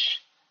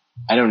watch?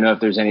 I don't know if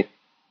there's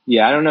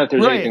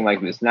anything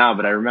like this now,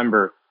 but I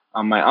remember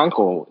my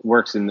uncle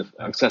works in the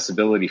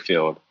accessibility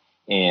field,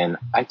 and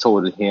I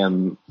told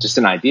him just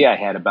an idea I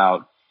had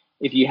about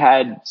if you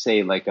had,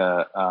 say, like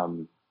a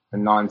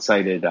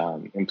non-sighted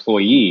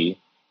employee,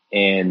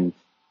 and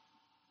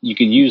you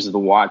could use the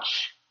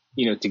watch,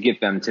 to get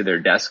them to their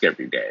desk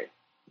every day,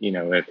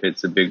 if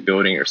it's a big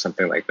building or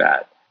something like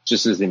that,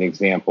 just as an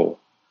example.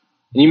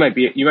 And you might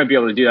be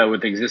able to do that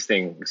with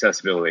existing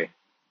accessibility.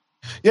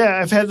 Yeah,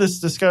 I've had this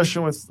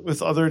discussion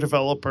with other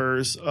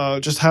developers,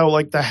 just how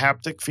like the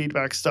haptic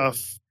feedback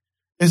stuff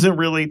isn't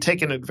really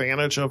taken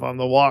advantage of on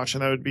the watch.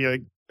 And that would be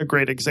a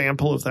great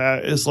example of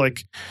that is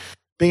like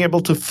being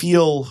able to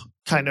feel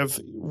kind of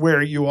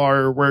where you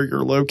are, where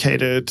you're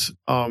located.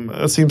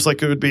 It seems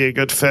like it would be a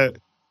good fit.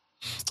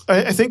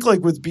 I think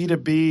like with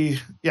B2B,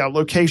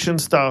 location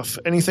stuff,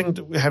 anything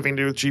having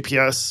to do with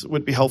GPS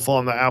would be helpful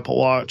on the Apple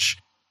Watch,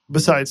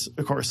 besides,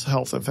 of course,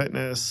 health and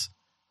fitness.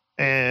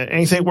 And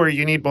anything where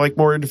you need like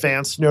more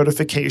advanced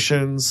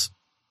notifications,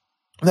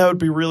 that would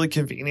be really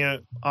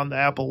convenient on the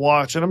Apple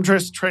Watch. And I'm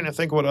just trying to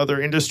think what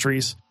other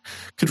industries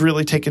could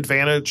really take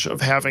advantage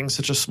of having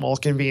such a small,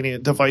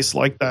 convenient device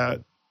like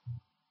that.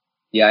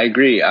 Yeah, I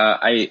agree.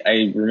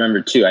 I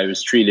remember too, I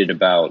was treated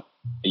about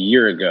a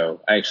year ago.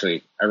 I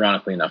actually,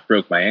 ironically enough,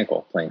 broke my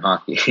ankle playing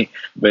hockey,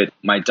 but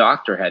my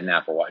doctor had an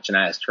Apple Watch and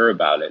I asked her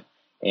about it.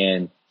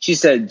 And she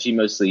said she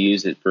mostly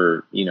used it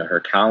for, her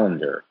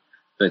calendar.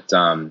 But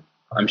I'm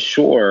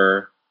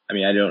sure, I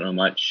don't know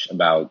much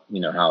about,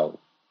 how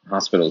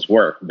hospitals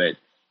work, but,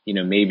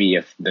 maybe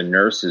if the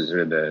nurses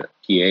or the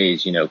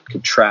PAs,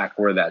 could track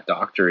where that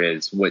doctor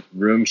is, what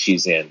room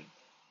she's in,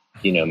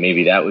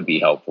 maybe that would be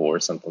helpful or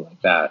something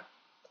like that.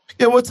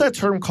 Yeah, what's that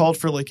term called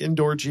for like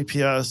indoor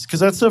GPS? Because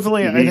that's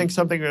definitely, I think,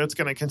 something that's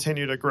going to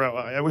continue to grow.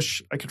 I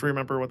wish I could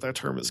remember what that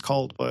term is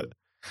called, but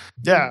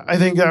yeah, I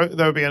think that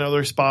would be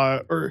another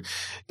spot. Or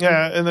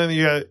yeah, and then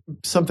you got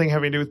something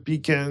having to do with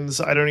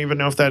beacons. I don't even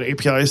know if that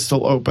API is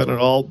still open at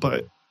all,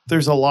 but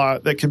there's a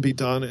lot that can be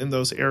done in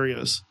those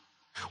areas.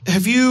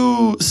 Have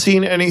you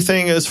seen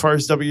anything as far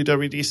as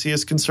WWDC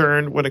is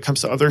concerned when it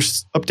comes to other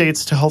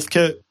updates to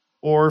HealthKit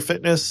or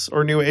fitness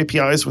or new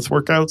APIs with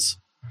workouts?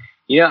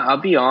 Yeah, I'll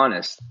be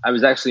honest. I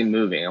was actually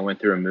moving. I went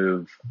through a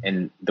move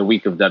in the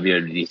week of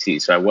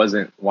WWDC, so I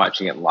wasn't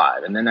watching it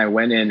live. And then I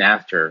went in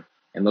after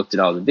and looked at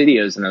all the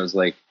videos, and I was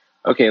like,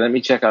 okay, let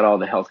me check out all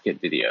the HealthKit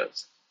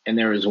videos. And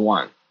there was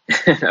one.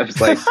 I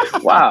was like,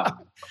 wow.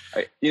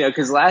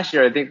 Because last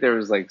year I think there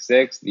was like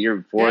 6. The year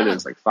before there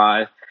was like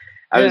 5.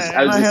 I was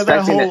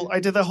expecting that. I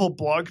did that whole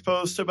blog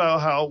post about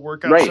how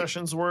workout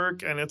sessions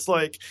work, and it's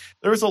like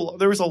there was a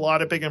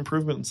lot of big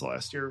improvements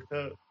last year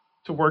to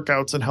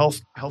workouts and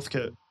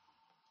HealthKit.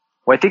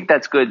 Well, I think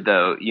that's good,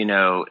 though.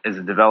 As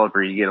a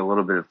developer, you get a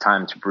little bit of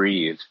time to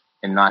breathe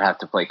and not have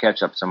to play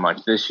catch up so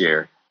much this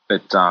year.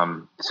 But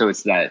so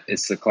it's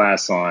the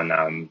class on,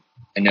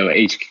 I know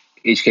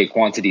HK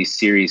Quantity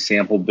Series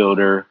Sample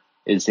Builder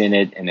is in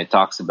it, and it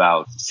talks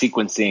about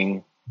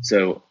sequencing.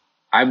 So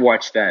I've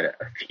watched that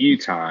a few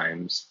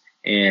times,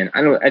 and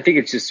I think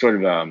it's just sort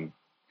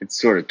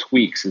of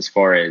tweaks as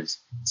far as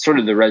sort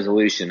of the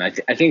resolution. I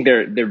think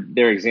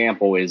their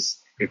example is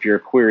if you're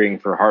querying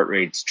for heart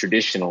rates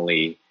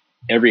traditionally,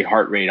 every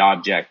heart rate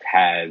object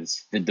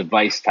has the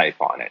device type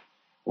on it.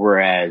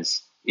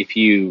 Whereas if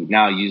you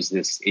now use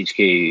this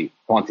HK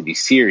Quantity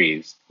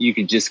Series, you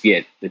could just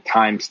get the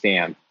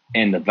timestamp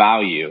and the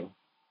value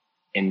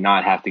and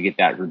not have to get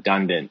that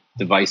redundant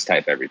device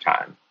type every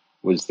time,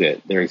 was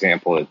their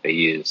example that they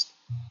used.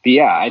 But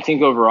yeah, I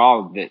think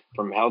overall that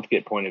from a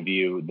HealthKit point of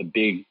view, the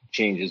big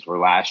changes were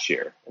last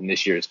year, and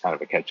this year is kind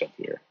of a catch-up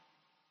year.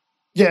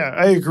 Yeah,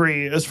 I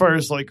agree. As far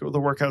as like the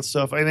workout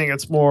stuff, I think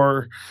it's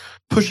more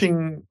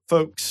pushing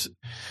folks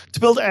to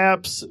build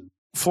apps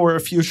for a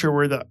future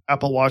where the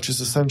Apple Watch is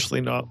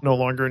essentially no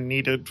longer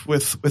needed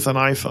with an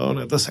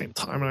iPhone at the same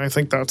time. And I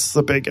think that's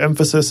the big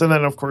emphasis. And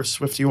then, of course,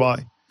 Swift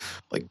UI,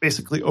 like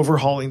basically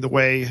overhauling the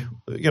way,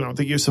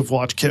 the use of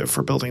WatchKit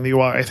for building the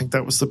UI. I think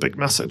that was the big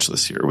message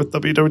this year with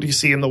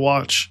WWDC and the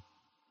watch.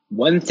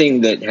 One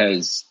thing that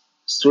has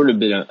sort of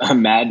been a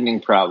maddening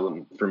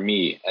problem for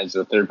me as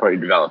a third-party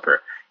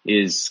developer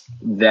is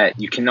that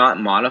you cannot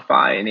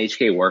modify an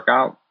HK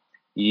workout.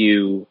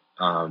 Because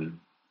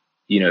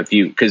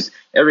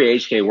every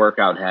HK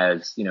workout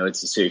has,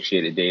 its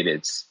associated data.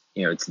 It's,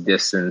 its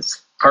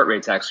distance. Heart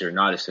rates actually are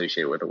not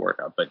associated with a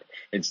workout, but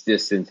its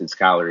distance, its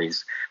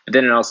calories. But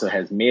then it also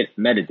has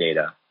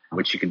metadata,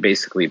 which you can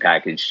basically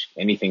package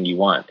anything you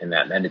want in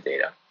that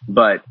metadata.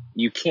 But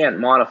you can't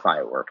modify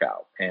a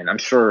workout. And I'm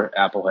sure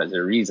Apple has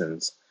their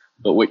reasons.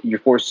 But what you're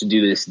forced to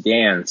do this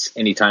dance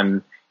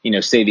anytime,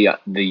 say the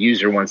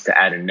user wants to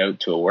add a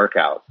note to a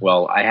workout.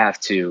 Well, I have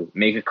to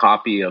make a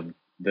copy of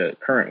the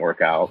current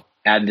workout,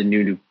 add the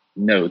new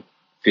note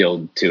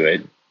field to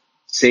it,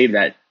 save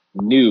that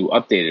new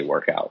updated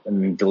workout,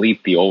 and then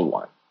delete the old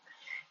one.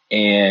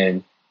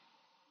 And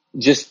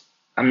just,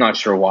 I'm not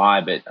sure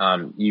why, but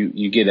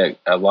you get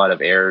a lot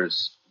of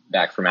errors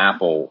back from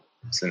Apple.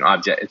 It's an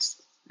object.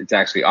 It's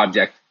actually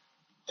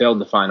failed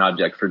to find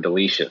object for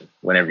deletion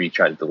whenever you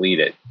try to delete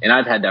it. And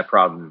I've had that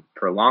problem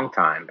for a long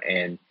time.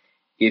 And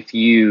if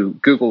you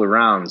Google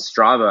around,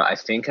 Strava, I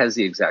think, has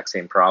the exact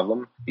same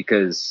problem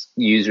because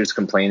users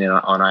complain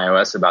on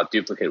iOS about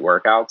duplicate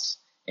workouts.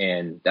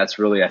 And that's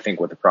really, I think,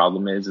 what the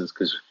problem is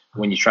because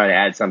when you try to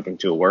add something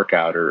to a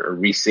workout or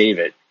resave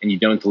it and you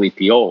don't delete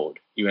the old,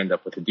 you end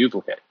up with a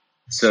duplicate.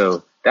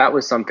 So that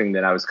was something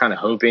that I was kind of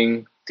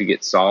hoping to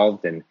get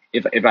solved. And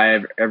if I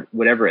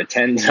would ever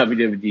attend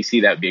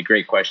WWDC, that would be a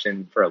great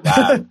question for a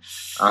lab.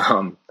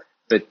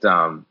 But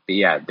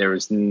yeah, there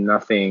was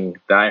nothing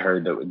that I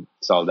heard that would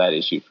solve that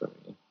issue for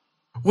me.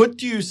 What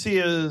do you see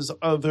as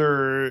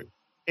other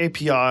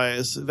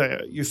APIs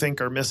that you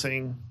think are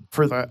missing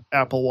for the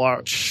Apple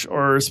Watch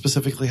or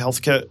specifically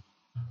HealthKit?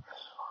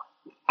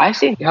 I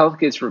think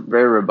HealthKit's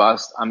very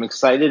robust. I'm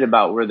excited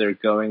about where they're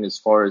going as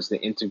far as the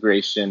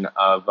integration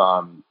of,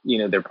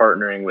 they're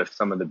partnering with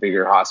some of the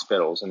bigger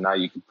hospitals, and now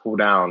you can pull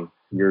down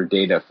your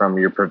data from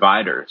your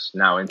providers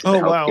now into the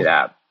HealthKit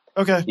app.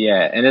 Okay.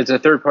 Yeah, and as a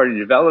third-party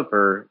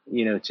developer,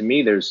 to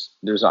me,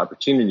 there's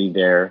opportunity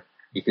there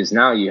because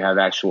now you have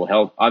actual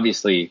health.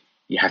 Obviously,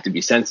 you have to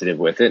be sensitive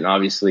with it. And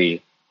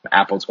obviously,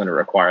 Apple's going to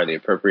require the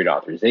appropriate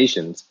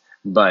authorizations.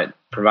 But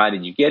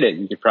provided you get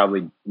it,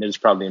 there's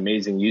probably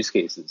amazing use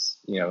cases,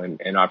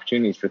 and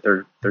opportunities for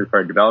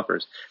third-party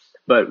developers.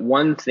 But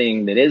one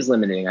thing that is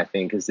limiting, I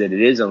think, is that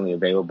it is only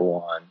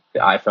available on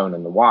the iPhone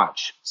and the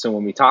watch. So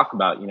when we talk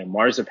about,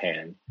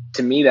 Marzipan,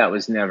 to me, that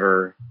was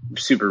never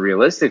super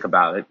realistic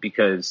about it,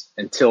 because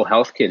until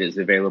HealthKit is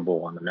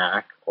available on the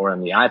Mac or on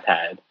the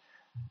iPad,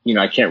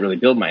 I can't really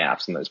build my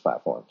apps on those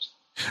platforms.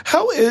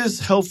 How is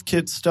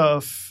HealthKit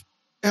stuff?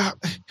 I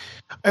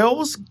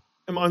always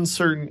am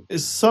uncertain.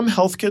 Is some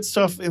HealthKit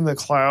stuff in the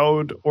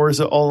cloud, or is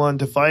it all on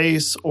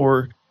device,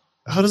 or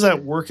how does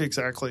that work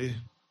exactly?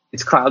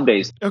 It's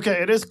cloud-based.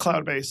 Okay, it is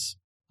cloud-based.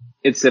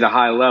 It's at a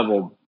high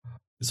level.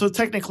 So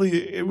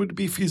technically, it would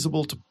be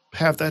feasible to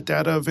have that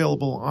data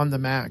available on the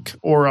Mac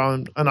or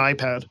on an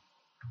iPad.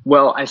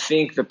 Well, I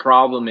think the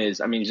problem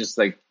is, just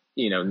like,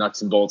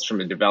 nuts and bolts from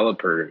a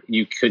developer,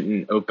 you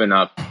couldn't open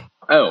up.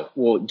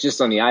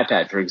 Just on the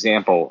iPad, for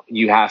example,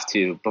 you have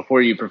to,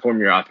 before you perform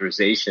your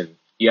authorization,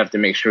 you have to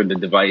make sure the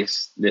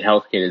device, the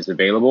HealthKit, is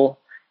available.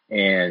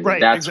 And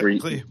that's where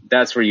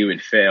you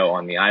would fail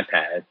on the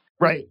iPad.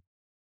 Right.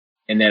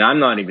 And then I'm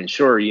not even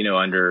sure,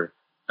 under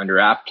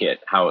AppKit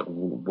how it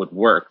would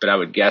work, but I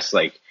would guess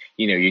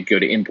you'd go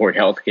to import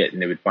HealthKit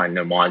and they would find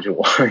no module,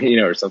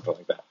 or something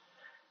like that.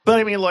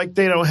 But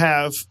they don't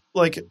have,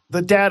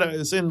 the data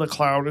is in the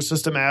cloud. It's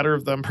just a matter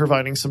of them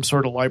providing some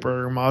sort of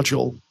library or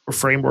module or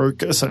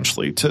framework,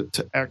 essentially, to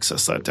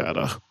access that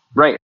data.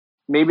 Right.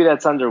 Maybe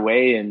that's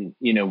underway and,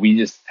 we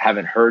just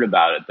haven't heard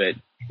about it, but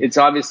it's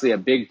obviously a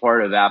big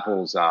part of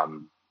Apple's,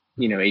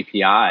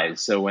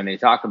 APIs. So when they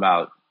talk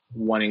about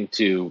wanting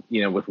to,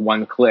 with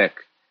one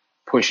click,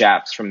 push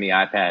apps from the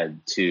iPad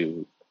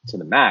to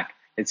the Mac,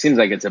 it seems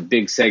like it's a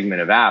big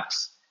segment of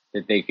apps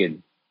that they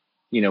could,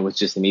 with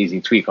just an easy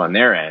tweak on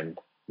their end,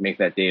 make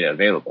that data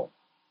available.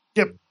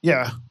 Yep.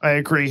 Yeah, I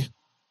agree.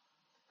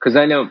 Because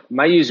I know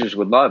my users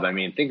would love,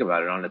 think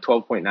about it, on a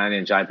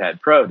 12.9-inch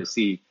iPad Pro to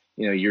see,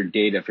 your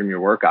data from your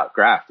workout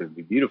graph. It would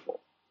be beautiful.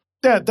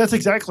 Yeah, that's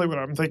exactly what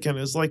I'm thinking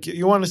is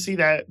you want to see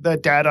that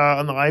data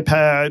on the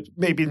iPad.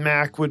 Maybe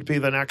Mac would be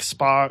the next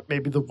spot,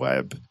 maybe the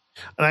web.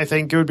 And I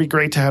think it would be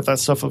great to have that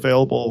stuff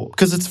available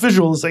because it's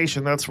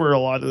visualization. That's where a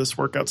lot of this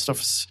workout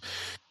stuff is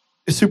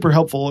super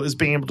helpful, is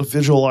being able to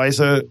visualize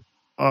it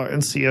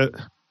and see it.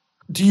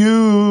 Do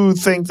you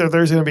think that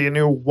there's going to be a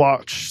new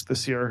watch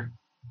this year?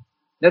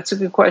 That's a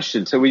good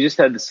question. So we just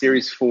had the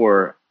Series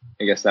 4.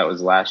 I guess that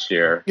was last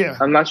year. Yeah.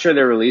 I'm not sure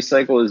their release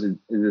cycle is.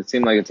 Does it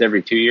seem like it's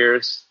every 2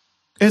 years?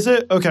 Is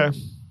it? Okay.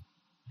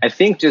 I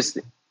think just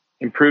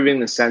improving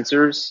the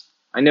sensors.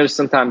 I know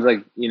sometimes,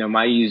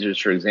 my users,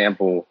 for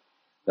example,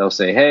 they'll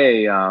say,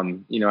 "Hey, I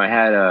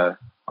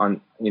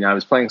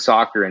was playing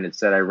soccer and it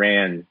said I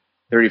ran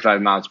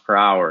 35 miles per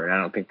hour, and I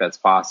don't think that's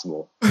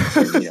possible."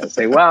 And,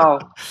 say,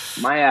 "Well,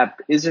 my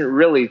app isn't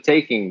really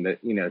taking the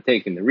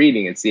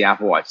reading. It's the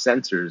Apple Watch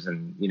sensors,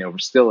 and we're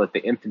still at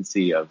the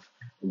infancy of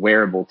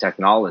wearable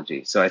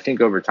technology. So I think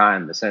over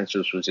time the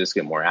sensors will just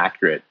get more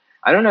accurate."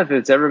 I don't know if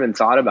it's ever been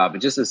thought about,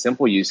 but just a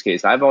simple use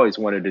case, I've always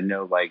wanted to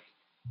know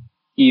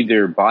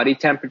either body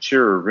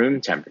temperature or room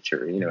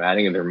temperature,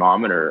 adding a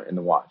thermometer in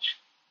the watch.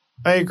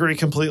 I agree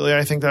completely.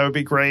 I think that would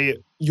be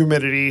great.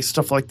 Humidity,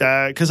 stuff like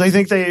that. Because I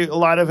think a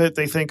lot of it,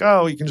 they think,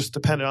 you can just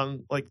depend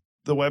on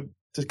the web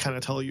to kind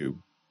of tell you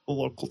the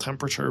local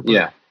temperature. But,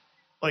 yeah.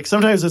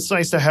 Sometimes it's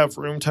nice to have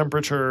room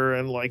temperature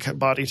and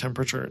body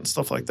temperature and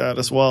stuff like that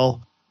as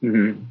well.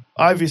 Mm-hmm.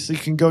 Obviously,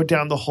 you can go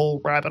down the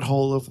whole rabbit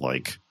hole of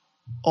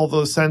all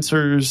those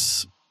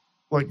sensors,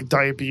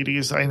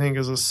 diabetes, I think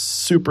is a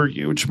super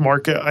huge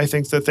market. I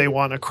think that they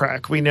want to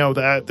crack. We know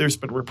that there's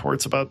been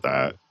reports about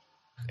that.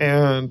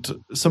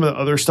 And some of the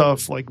other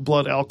stuff like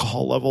blood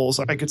alcohol levels,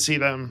 I could see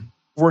them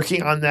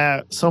working on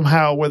that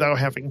somehow without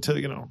having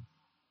to,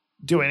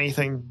 do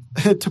anything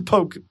to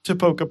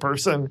poke a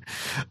person,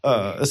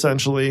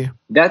 essentially.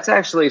 That's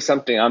actually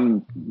something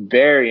I'm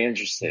very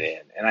interested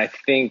in. And I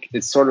think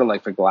it's sort of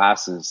like the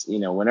glasses,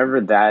 whenever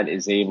that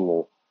is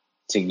able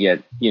to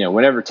get,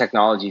 whenever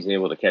technology is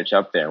able to catch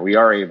up there, we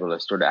are able to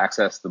sort of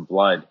access the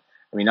blood.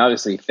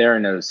 Obviously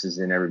Theranos is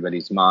in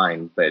everybody's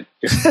mind, but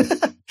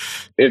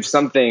if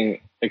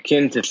something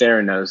akin to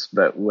Theranos,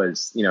 but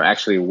was,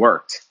 actually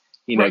worked,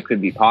 right. It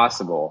could be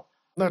possible.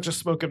 Not just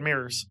smoke and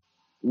mirrors.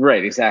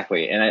 Right,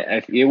 exactly.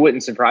 And it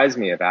wouldn't surprise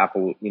me if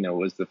Apple,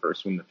 was the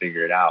first one to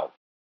figure it out.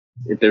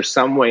 If there's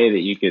some way that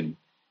you could,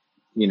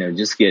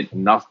 just get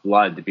enough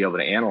blood to be able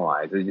to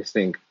analyze, I just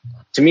think,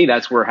 to me,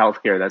 that's where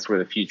healthcare, that's where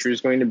the future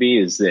is going to be,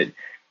 is that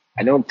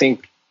I don't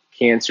think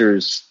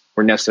cancers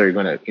are necessarily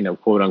going to,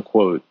 quote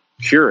unquote,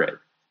 cure it.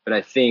 But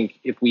I think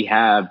if we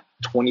have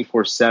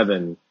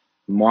 24/7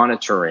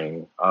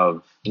 monitoring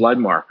of blood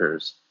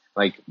markers,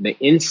 the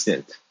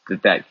instant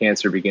that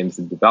cancer begins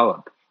to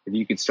develop, if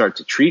you could start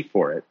to treat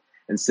for it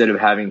instead of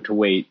having to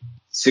wait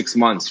 6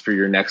 months for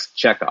your next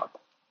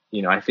checkup,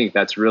 I think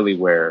that's really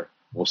where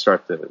we'll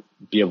start to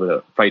be able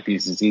to fight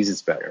these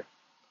diseases better.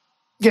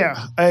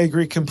 Yeah, I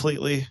agree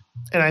completely.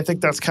 And I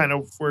think that's kind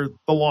of where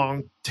the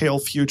long-term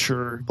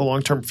future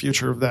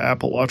of the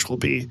Apple Watch will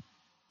be,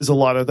 is a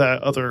lot of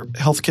that other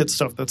health kit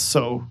stuff that's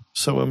so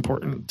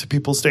important to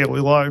people's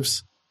daily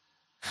lives.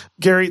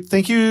 Gary,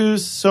 thank you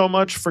so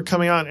much for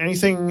coming on.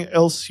 Anything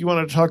else you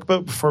wanted to talk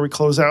about before we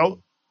close out?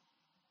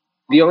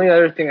 The only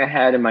other thing I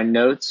had in my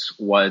notes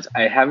was,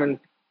 I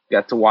haven't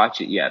got to watch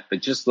it yet,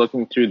 but just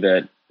looking through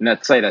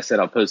that site, I said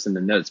I'll post in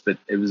the notes, but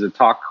it was a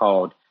talk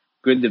called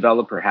Good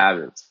Developer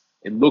Habits.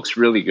 It looks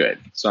really good,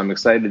 so I'm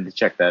excited to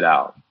check that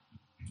out.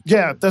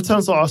 Yeah, that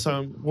sounds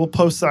awesome. We'll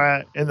post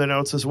that in the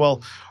notes as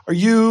well. Are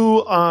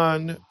you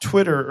on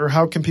Twitter, or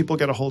how can people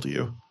get a hold of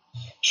you?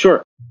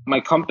 Sure.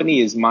 My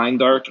company is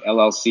MindArc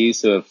LLC,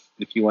 so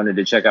if you wanted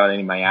to check out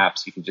any of my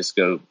apps, you can just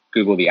go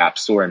Google the App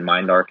Store and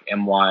MindArc,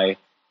 MYNDARC.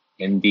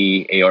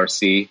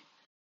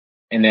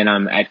 And then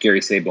I'm at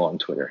Gary Sable on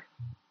Twitter.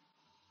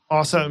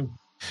 Awesome.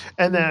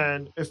 And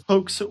then if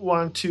folks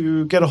want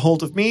to get a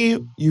hold of me,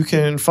 you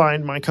can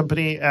find my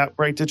company at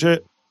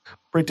BrightDigit,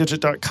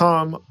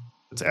 brightdigit.com.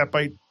 It's at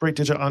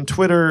BrightDigit on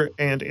Twitter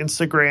and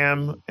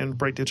Instagram, and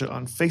BrightDigit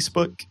on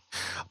Facebook.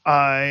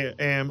 I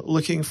am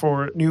looking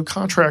for new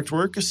contract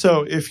work.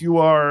 So if you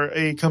are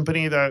a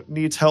company that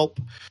needs help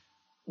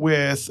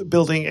with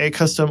building a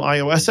custom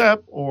iOS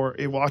app or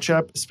a watch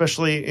app,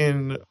 especially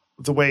in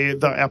the way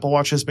the Apple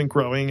Watch has been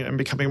growing and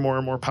becoming more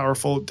and more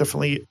powerful,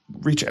 definitely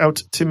reach out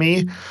to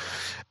me.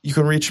 You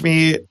can reach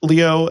me,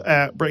 Leo,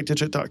 at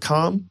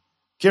brightdigit.com.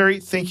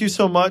 Gary, thank you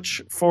so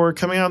much for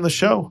coming on the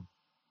show.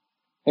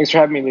 Thanks for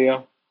having me,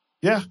 Leo.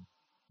 Yeah.